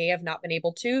that may have not been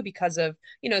able to because of,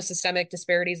 systemic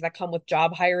disparities that come with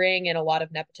job hiring and a lot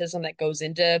of nepotism that goes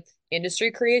into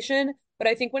industry creation. But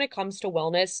I think when it comes to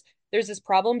wellness, there's this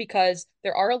problem because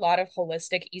there are a lot of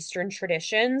holistic Eastern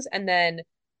traditions, and then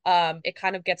it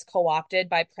kind of gets co-opted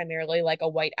by primarily like a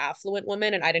white affluent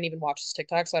woman. And I didn't even watch this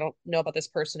TikTok, so I don't know about this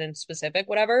person in specific,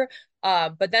 whatever.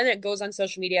 But then it goes on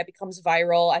social media, it becomes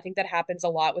viral. I think that happens a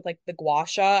lot with like the gua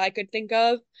sha I could think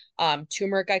of,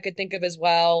 turmeric I could think of as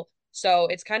well. So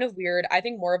it's kind of weird. I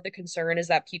think more of the concern is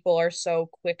that people are so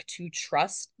quick to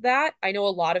trust that. I know a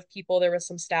lot of people, there was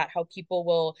some stat how people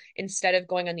will, instead of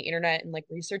going on the internet and like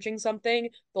researching something,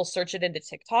 they'll search it into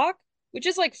TikTok, which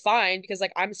is like fine because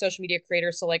like I'm a social media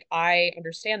creator. So like I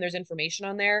understand there's information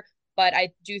on there, but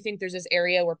I do think there's this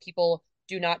area where people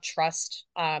do not trust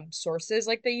sources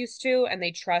like they used to, and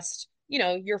they trust,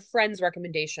 your friend's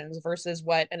recommendations versus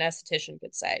what an esthetician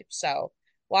could say. So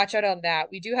watch out on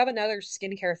that. We do have another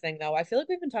skincare thing though. I feel like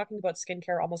we've been talking about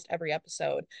skincare almost every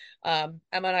episode. Emma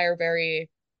and I are very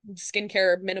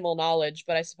skincare minimal knowledge,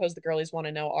 but I suppose the girlies want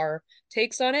to know our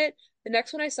takes on it. The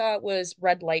next one I saw was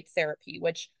red light therapy,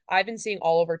 which I've been seeing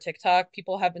all over TikTok.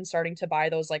 People have been starting to buy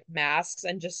those like masks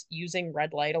and just using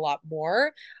red light a lot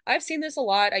more. I've seen this a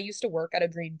lot. I used to work at a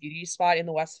green beauty spot in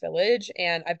the West Village,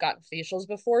 and I've gotten facials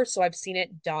before, so I've seen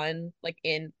it done like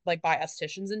in like by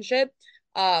estheticians and shit.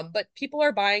 But people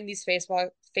are buying these face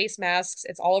masks.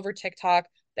 It's all over TikTok.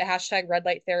 The hashtag red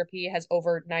light therapy has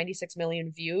over 96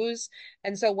 million views.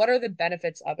 And so, what are the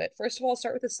benefits of it? First of all, I'll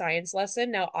start with a science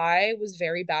lesson. Now, I was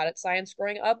very bad at science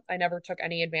growing up. I never took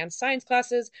any advanced science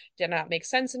classes, did not make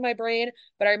sense in my brain.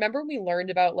 But I remember we learned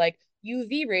about like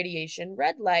UV radiation,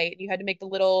 red light, and you had to make the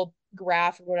little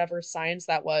graph or whatever science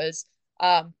that was.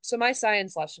 So, my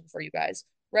science lesson for you guys: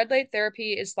 red light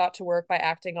therapy is thought to work by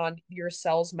acting on your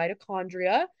cell's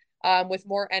mitochondria. With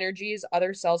more energies,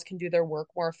 other cells can do their work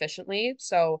more efficiently.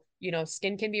 So,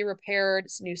 skin can be repaired,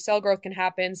 new cell growth can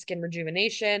happen, skin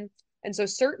rejuvenation. And so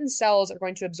certain cells are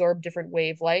going to absorb different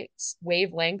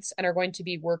wavelengths and are going to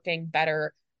be working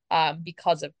better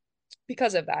because of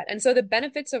that. And so the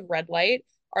benefits of red light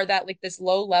are that like this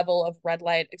low level of red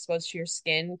light exposed to your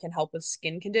skin can help with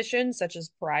skin conditions such as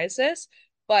psoriasis.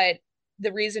 But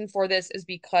the reason for this is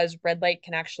because red light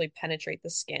can actually penetrate the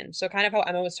skin. So kind of how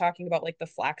Emma was talking about like the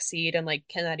flaxseed and like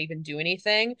can that even do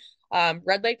anything?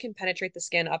 Red light can penetrate the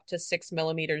skin up to 6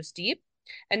 millimeters deep.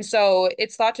 And so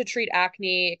it's thought to treat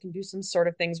acne. It can do some sort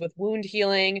of things with wound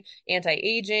healing,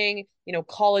 anti-aging,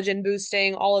 collagen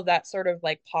boosting, all of that sort of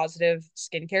like positive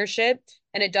skincare shit.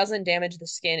 And it doesn't damage the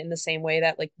skin in the same way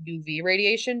that like UV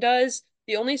radiation does.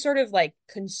 The only sort of like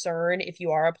concern if you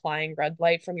are applying red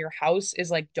light from your house is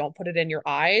like don't put it in your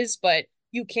eyes, but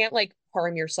you can't like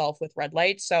harm yourself with red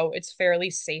light. So it's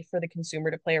fairly safe for the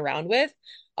consumer to play around with.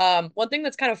 One thing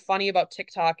that's kind of funny about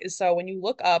TikTok is so when you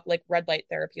look up like red light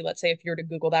therapy, let's say if you were to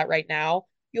Google that right now,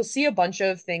 you'll see a bunch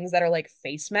of things that are like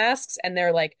face masks, and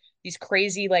they're like these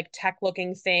crazy like tech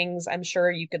looking things. I'm sure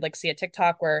you could like see a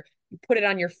TikTok where you put it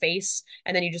on your face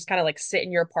and then you just kind of like sit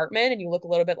in your apartment and you look a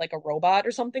little bit like a robot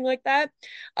or something like that.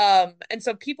 And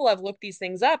so people have looked these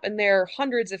things up and they're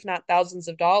hundreds, if not thousands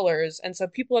of dollars. And so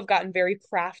people have gotten very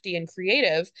crafty and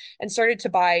creative and started to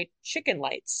buy chicken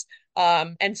lights,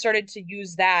 and started to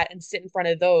use that and sit in front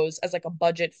of those as like a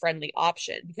budget friendly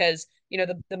option because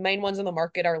the main ones on the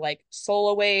market are like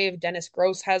Solawave. Dennis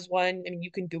Gross has one. I mean,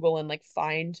 you can Google and like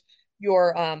find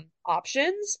your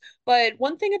options. But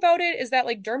one thing about it is that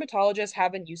like dermatologists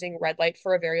have been using red light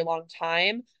for a very long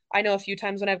time. I know a few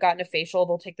times when I've gotten a facial,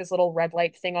 they'll take this little red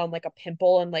light thing on like a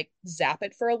pimple and like zap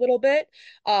it for a little bit.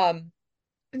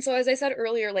 And so, as I said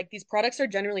earlier, like these products are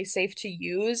generally safe to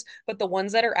use, but the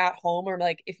ones that are at home are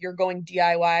like if you're going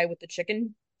DIY with the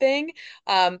chicken thing,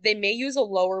 they may use a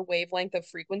lower wavelength of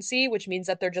frequency, which means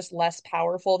that they're just less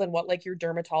powerful than what like your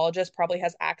dermatologist probably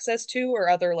has access to or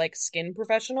other like skin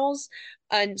professionals.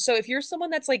 And so, if you're someone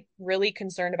that's like really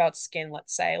concerned about skin,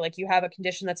 let's say, like you have a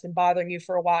condition that's been bothering you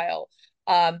for a while,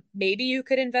 maybe you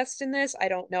could invest in this. I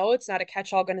don't know. It's not a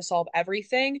catch-all going to solve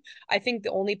everything. I think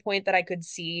the only point that I could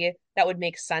see that would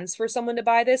make sense for someone to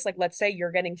buy this, like let's say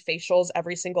you're getting facials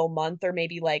every single month or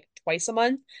maybe like twice a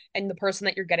month, and the person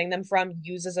that you're getting them from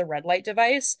uses a red light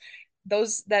device.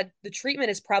 that the treatment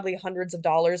is probably hundreds of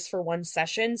dollars for one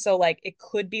session. So like it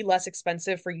could be less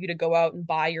expensive for you to go out and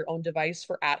buy your own device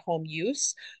for at-home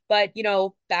use. But,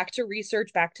 back to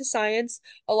research, back to science.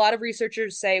 A lot of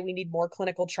researchers say we need more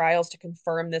clinical trials to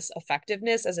confirm this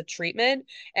effectiveness as a treatment.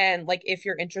 And like if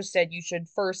you're interested, you should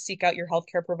first seek out your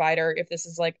healthcare provider if this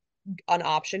is like an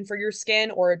option for your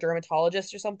skin, or a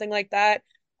dermatologist or something like that.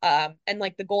 And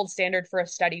like the gold standard for a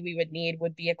study we would need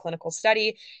would be a clinical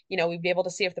study. We'd be able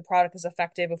to see if the product is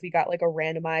effective if we got like a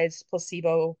randomized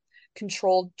placebo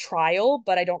controlled trial,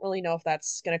 but I don't really know if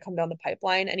that's going to come down the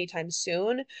pipeline anytime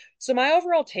soon. So my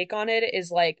overall take on it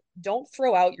is like, don't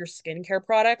throw out your skincare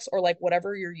products or like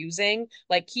whatever you're using.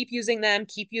 Like keep using them,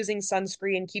 keep using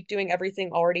sunscreen, keep doing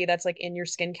everything already that's like in your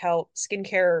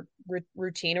skincare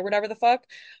routine or whatever the fuck.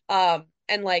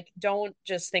 And like don't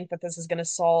just think that this is going to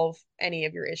solve any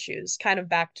of your issues. Kind of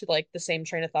back to like the same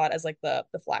train of thought as like the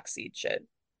flaxseed shit.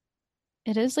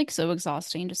 It is like so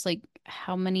exhausting, just like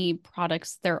how many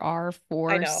products there are I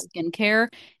for know. skincare.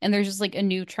 And there's just like a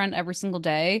new trend every single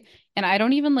day. And I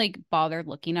don't even like bother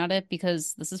looking at it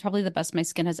because this is probably the best my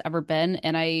skin has ever been.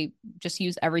 And I just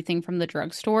use everything from the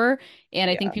drugstore. And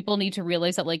I think Yeah. people need to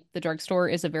realize that like the drugstore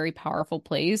is a very powerful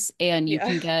place and you Yeah.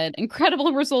 can get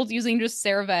incredible results using just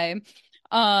CeraVe.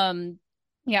 Um,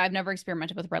 yeah, I've never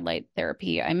experimented with red light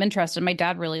therapy. I'm interested. My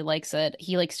dad really likes it.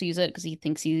 He likes to use it because he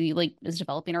thinks he like is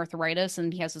developing arthritis,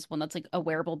 and he has this one that's like a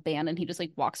wearable band, and he just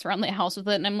like walks around the house with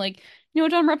it. And I'm like,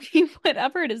 John Ruppy,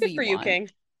 whatever it is that Good you for you, want, King.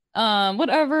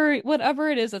 whatever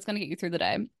it is that's gonna get you through the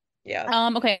day. Yeah.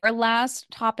 Okay, our last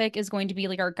topic is going to be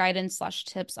like our guidance slash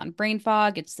tips on brain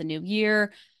fog. It's the new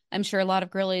year. I'm sure a lot of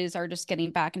girlies are just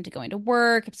getting back into going to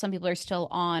work. Some people are still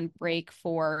on break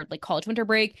for like college winter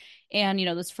break. And,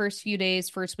 those first few days,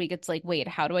 first week, it's like, wait,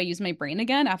 how do I use my brain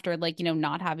again after like,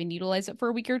 not having to utilize it for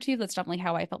a week or two? That's definitely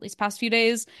how I felt these past few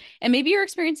days. And maybe you're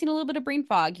experiencing a little bit of brain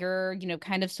fog. You're,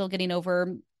 kind of still getting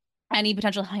over any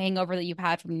potential hangover that you've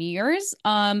had from New Year's.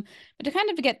 But to kind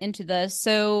of get into this,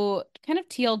 so kind of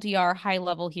TLDR high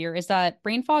level here is that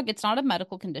brain fog, it's not a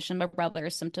medical condition, but rather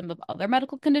a symptom of other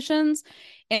medical conditions.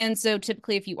 And so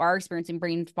typically if you are experiencing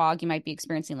brain fog, you might be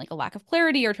experiencing like a lack of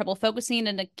clarity or trouble focusing,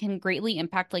 and it can greatly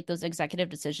impact like those executive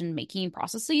decision making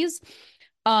processes.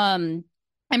 Um,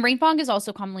 and brain fog is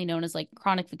also commonly known as like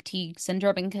chronic fatigue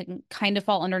syndrome and can kind of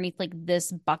fall underneath like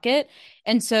this bucket.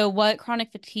 And so what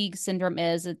chronic fatigue syndrome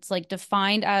is, it's like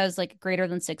defined as like greater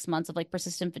than 6 months of like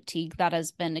persistent fatigue that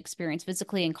has been experienced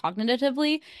physically and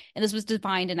cognitively. And this was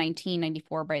defined in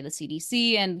 1994 by the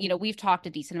CDC. And, we've talked a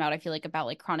decent amount, I feel like, about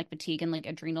like chronic fatigue and like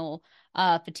adrenal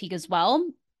fatigue as well.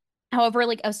 However,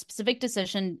 like a specific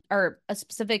decision or a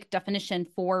specific definition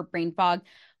for brain fog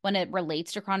when it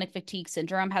relates to chronic fatigue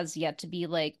syndrome has yet to be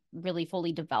like really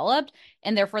fully developed.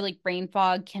 And therefore, like brain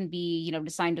fog can be,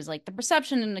 defined as like the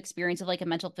perception and experience of like a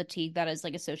mental fatigue that is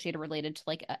like associated related to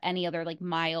like any other like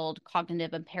mild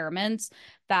cognitive impairments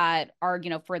that are,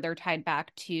 further tied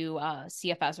back to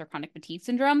CFS or chronic fatigue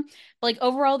syndrome. But like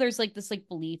overall, there's like this like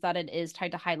belief that it is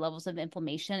tied to high levels of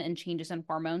inflammation and changes in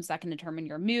hormones that can determine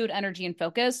your mood, energy, and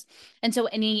focus. And so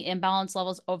any imbalance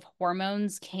levels of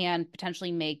hormones can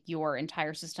potentially make your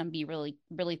entire system be really,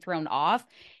 really thrown off.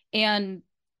 And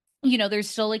there's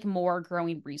still like more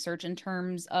growing research in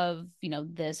terms of,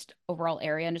 this overall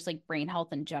area, and just like brain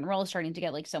health in general is starting to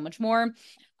get like so much more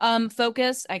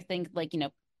focus. I think like,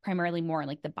 primarily more in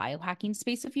like the biohacking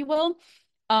space, if you will.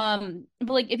 But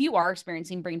like if you are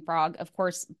experiencing brain fog, of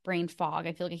course, brain fog,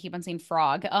 I feel like I keep on saying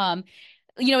frog.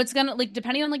 It's gonna like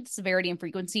depending on like the severity and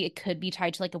frequency, it could be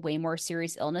tied to like a way more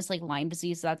serious illness like Lyme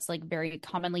disease. That's like very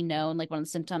commonly known. Like one of the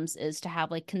symptoms is to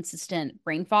have like consistent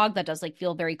brain fog that does like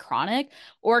feel very chronic,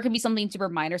 or it could be something super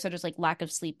minor, such as like lack of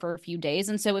sleep for a few days.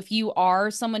 And so if you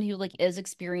are someone who like is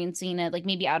experiencing it like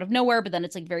maybe out of nowhere, but then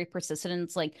it's like very persistent and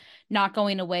it's like not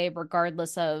going away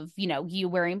regardless of, you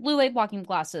wearing blue light blocking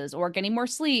glasses or getting more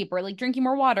sleep or like drinking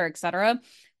more water, etc.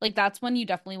 Like that's when you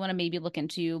definitely want to maybe look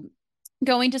into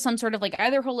going to some sort of like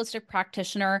either holistic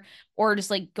practitioner or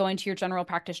just like going to your general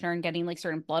practitioner and getting like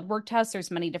certain blood work tests. There's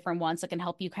many different ones that can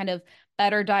help you kind of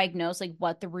better diagnose like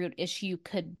what the root issue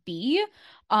could be.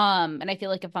 And I feel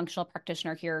like a functional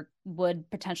practitioner here would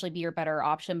potentially be your better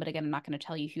option. But again, I'm not going to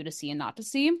tell you who to see and not to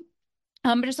see.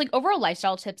 But just like overall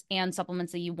lifestyle tips and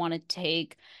supplements that you want to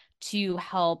take to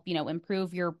help,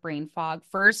 improve your brain fog.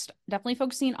 First, definitely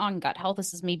focusing on gut health.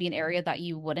 This is maybe an area that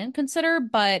you wouldn't consider,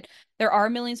 but there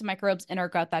are millions of microbes in our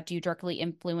gut that do directly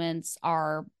influence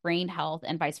our brain health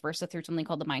and vice versa through something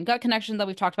called the mind gut connection that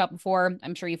we've talked about before.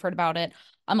 I'm sure you've heard about it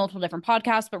on multiple different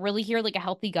podcasts, but really here, like a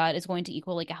healthy gut is going to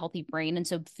equal like a healthy brain. And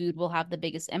so food will have the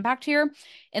biggest impact here.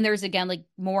 And there's again, like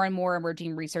more and more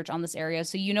emerging research on this area.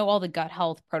 So all the gut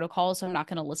health protocols. So I'm not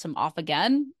going to list them off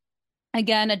again,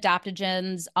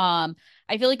 adaptogens.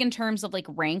 I feel like in terms of like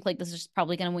rank, like this is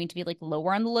probably going to be like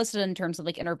lower on the list in terms of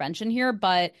like intervention here,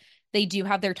 but they do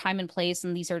have their time and place,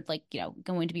 and these are like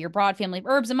going to be your broad family of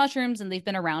herbs and mushrooms, and they've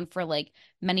been around for like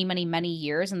many many many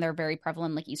years, and they're very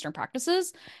prevalent in like Eastern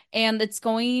practices. And it's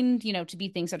going to be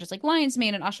things such as like lion's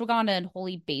mane and ashwagandha and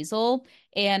holy basil,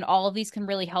 and all of these can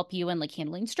really help you in like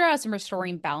handling stress and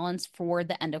restoring balance for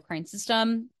the endocrine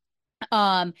system.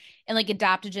 And like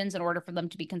adaptogens, in order for them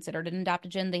to be considered an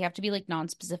adaptogen, they have to be like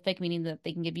non-specific, meaning that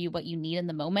they can give you what you need in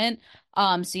the moment.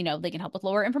 So they can help with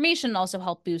lower inflammation and also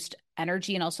help boost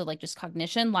energy and also like just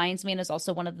cognition. Lion's mane is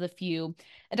also one of the few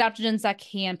adaptogens that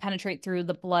can penetrate through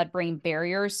the blood-brain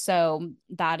barrier. So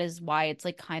that is why it's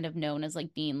like kind of known as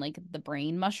like being like the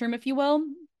brain mushroom, if you will.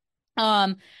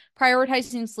 Um,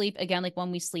 Prioritizing sleep, again, like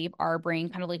when we sleep, our brain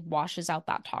kind of like washes out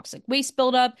that toxic waste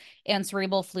buildup, and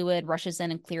cerebral fluid rushes in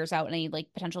and clears out any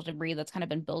like potential debris that's kind of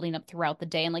been building up throughout the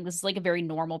day. And like this is like a very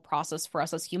normal process for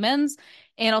us as humans.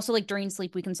 And also like during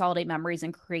sleep, we consolidate memories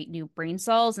and create new brain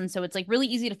cells. And so it's like really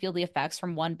easy to feel the effects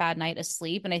from one bad night of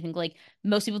sleep. And I think like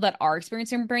most people that are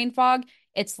experiencing brain fog,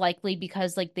 it's likely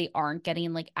because like they aren't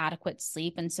getting like adequate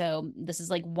sleep. And so this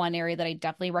is like one area that I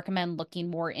definitely recommend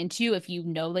looking more into if you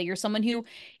know that you're someone who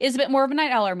is a bit more of a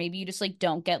night owl, or maybe you just like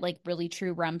don't get like really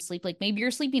true REM sleep. Like maybe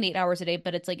you're sleeping 8 hours a day,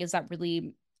 but it's like, is that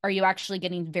really, are you actually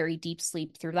getting very deep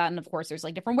sleep through that? And of course, there's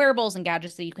like different wearables and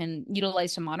gadgets that you can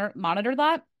utilize to monitor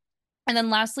that. And then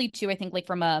lastly, too, I think like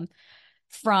from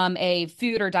a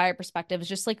food or diet perspective is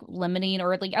just like limiting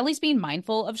or like at least being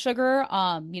mindful of sugar.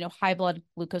 High blood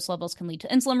glucose levels can lead to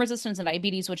insulin resistance and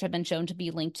diabetes, which have been shown to be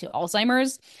linked to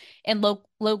Alzheimer's. And low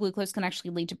glucose can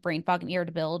actually lead to brain fog and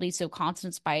irritability. So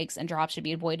constant spikes and drops should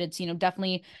be avoided. So,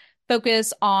 definitely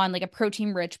focus on like a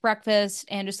protein rich breakfast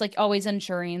and just like always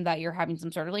ensuring that you're having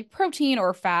some sort of like protein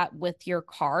or fat with your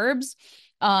carbs.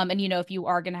 And if you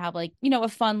are gonna have like, a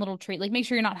fun little treat, like make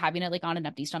sure you're not having it like on an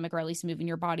empty stomach, or at least moving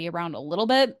your body around a little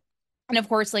bit. And of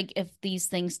course, like if these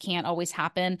things can't always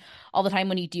happen all the time,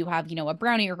 when you do have, a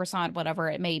brownie or croissant, whatever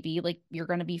it may be, like you're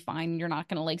gonna be fine. You're not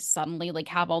gonna like suddenly like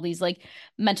have all these like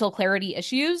mental clarity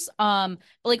issues. But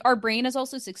like our brain is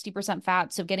also 60%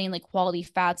 fat. So getting like quality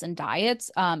fats and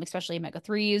diets, especially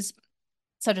omega-3s,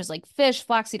 such as like fish,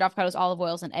 flaxseed, avocados, olive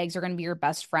oils, and eggs are going to be your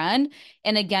best friend.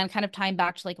 And again, kind of tying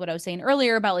back to like what I was saying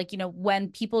earlier about like, when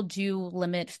people do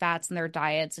limit fats in their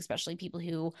diets, especially people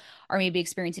who are maybe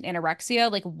experiencing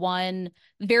anorexia, like one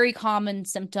very common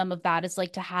symptom of that is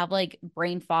like to have like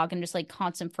brain fog and just like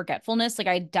constant forgetfulness. Like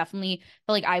I definitely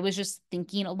feel like I was just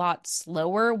thinking a lot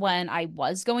slower when I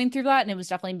was going through that. And it was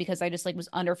definitely because I just like was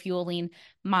underfueling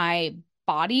my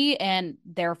body and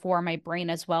therefore my brain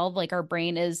as well. Like our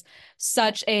brain is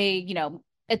such a,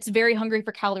 it's very hungry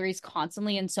for calories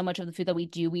constantly. And so much of the food that we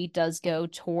do eat does go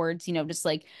towards, just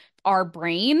like our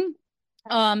brain.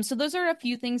 So those are a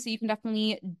few things that you can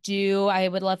definitely do. I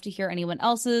would love to hear anyone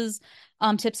else's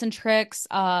tips and tricks.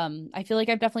 I feel like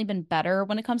I've definitely been better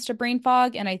when it comes to brain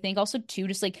fog. And I think also too,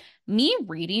 just like me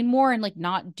reading more and like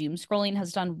not doom scrolling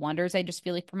has done wonders. I just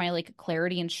feel like for my like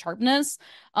clarity and sharpness.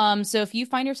 So if you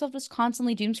find yourself just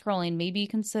constantly doom scrolling, maybe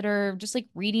consider just like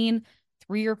reading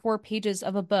 3 or 4 pages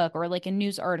of a book or like a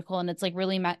news article. And it's like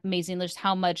really amazing just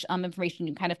how much information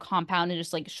you kind of compound in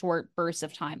just like short bursts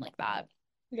of time like that.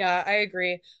 Yeah, I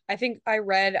agree. I think I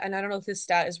read, and I don't know if this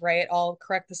stat is right. I'll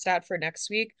correct the stat for next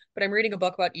week, but I'm reading a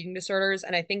book about eating disorders,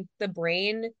 and I think the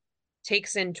brain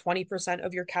takes in 20%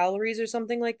 of your calories or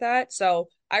something like that. So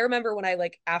I remember when I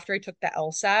like after I took the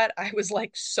LSAT, I was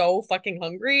like so fucking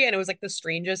hungry, and it was like the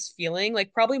strangest feeling,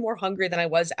 like probably more hungry than I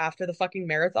was after the fucking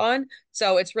marathon.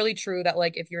 So it's really true that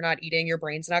like if you're not eating, your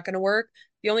brain's not going to work.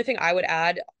 The only thing I would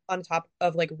add on top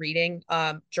of like reading,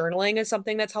 journaling is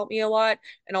something that's helped me a lot,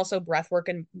 and also breath work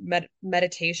and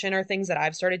meditation are things that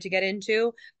I've started to get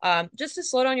into, just to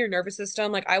slow down your nervous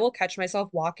system. Like I will catch myself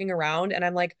walking around and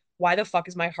I'm like, why the fuck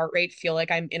is my heart rate feel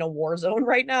like I'm in a war zone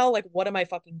right now? Like what am I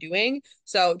fucking doing?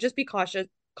 So just be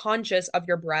conscious of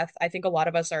your breath. I think a lot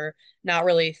of us are not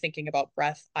really thinking about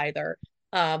breath either.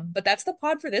 But that's the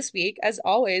pod for this week. As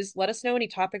always, let us know any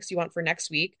topics you want for next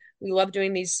week. We love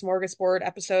doing these smorgasbord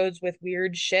episodes with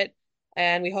weird shit,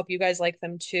 and we hope you guys like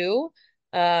them too.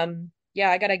 yeah,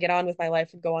 I gotta get on with my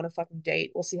life and go on a fucking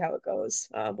date. We'll see how it goes,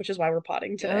 which is why we're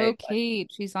potting Go today. But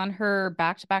Kate. She's on her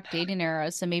back-to-back dating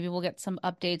era, so maybe we'll get some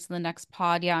updates in the next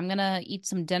pod. Yeah, I'm gonna eat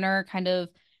some dinner, kind of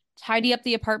tidy up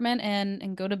the apartment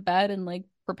and go to bed and like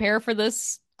prepare for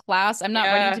this class. I'm not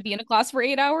ready yeah, to be in a class for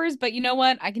 8 hours, but you know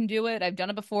what? I can do it. I've done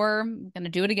it before. I'm gonna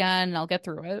do it again and I'll get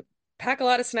through it. pack a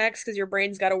lot of snacks because your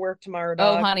brain's got to work tomorrow,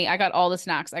 Oh, dog. honey, I got all the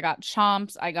snacks. I got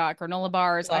chomps, I got granola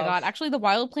bars, I Love. got actually the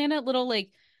Wild Planet little like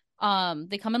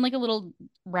they come in like a little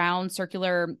round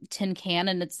circular tin can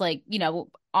and it's like,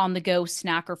 on the go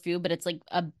snack or food, but it's like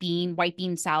a white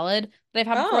bean salad that I've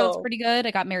had before that's Oh, pretty good.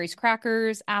 I got Mary's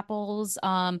crackers, apples.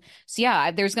 So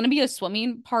yeah, there's gonna be a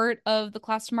swimming part of the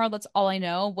class tomorrow. That's all I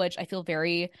know, which I feel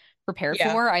very prepared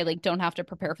yeah. for. I like don't have to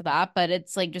prepare for that, but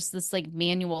it's like just this like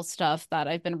manual stuff that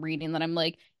I've been reading that I'm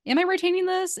like, am I retaining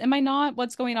this? Am I not?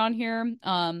 What's going on here? We'll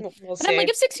But I'm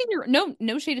like, see. if 16-year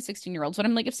no shade of 16-year-olds, but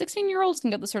I'm like, if 16-year-olds can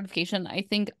get the certification, I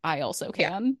think I also Yeah,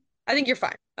 can. I think you're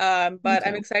fine. Me But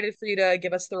I'm too. excited for you to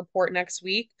give us the report next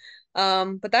week.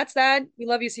 But that's that. We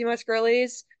love you so much,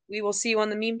 girlies. We will see you on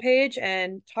the meme page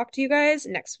and talk to you guys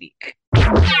next week.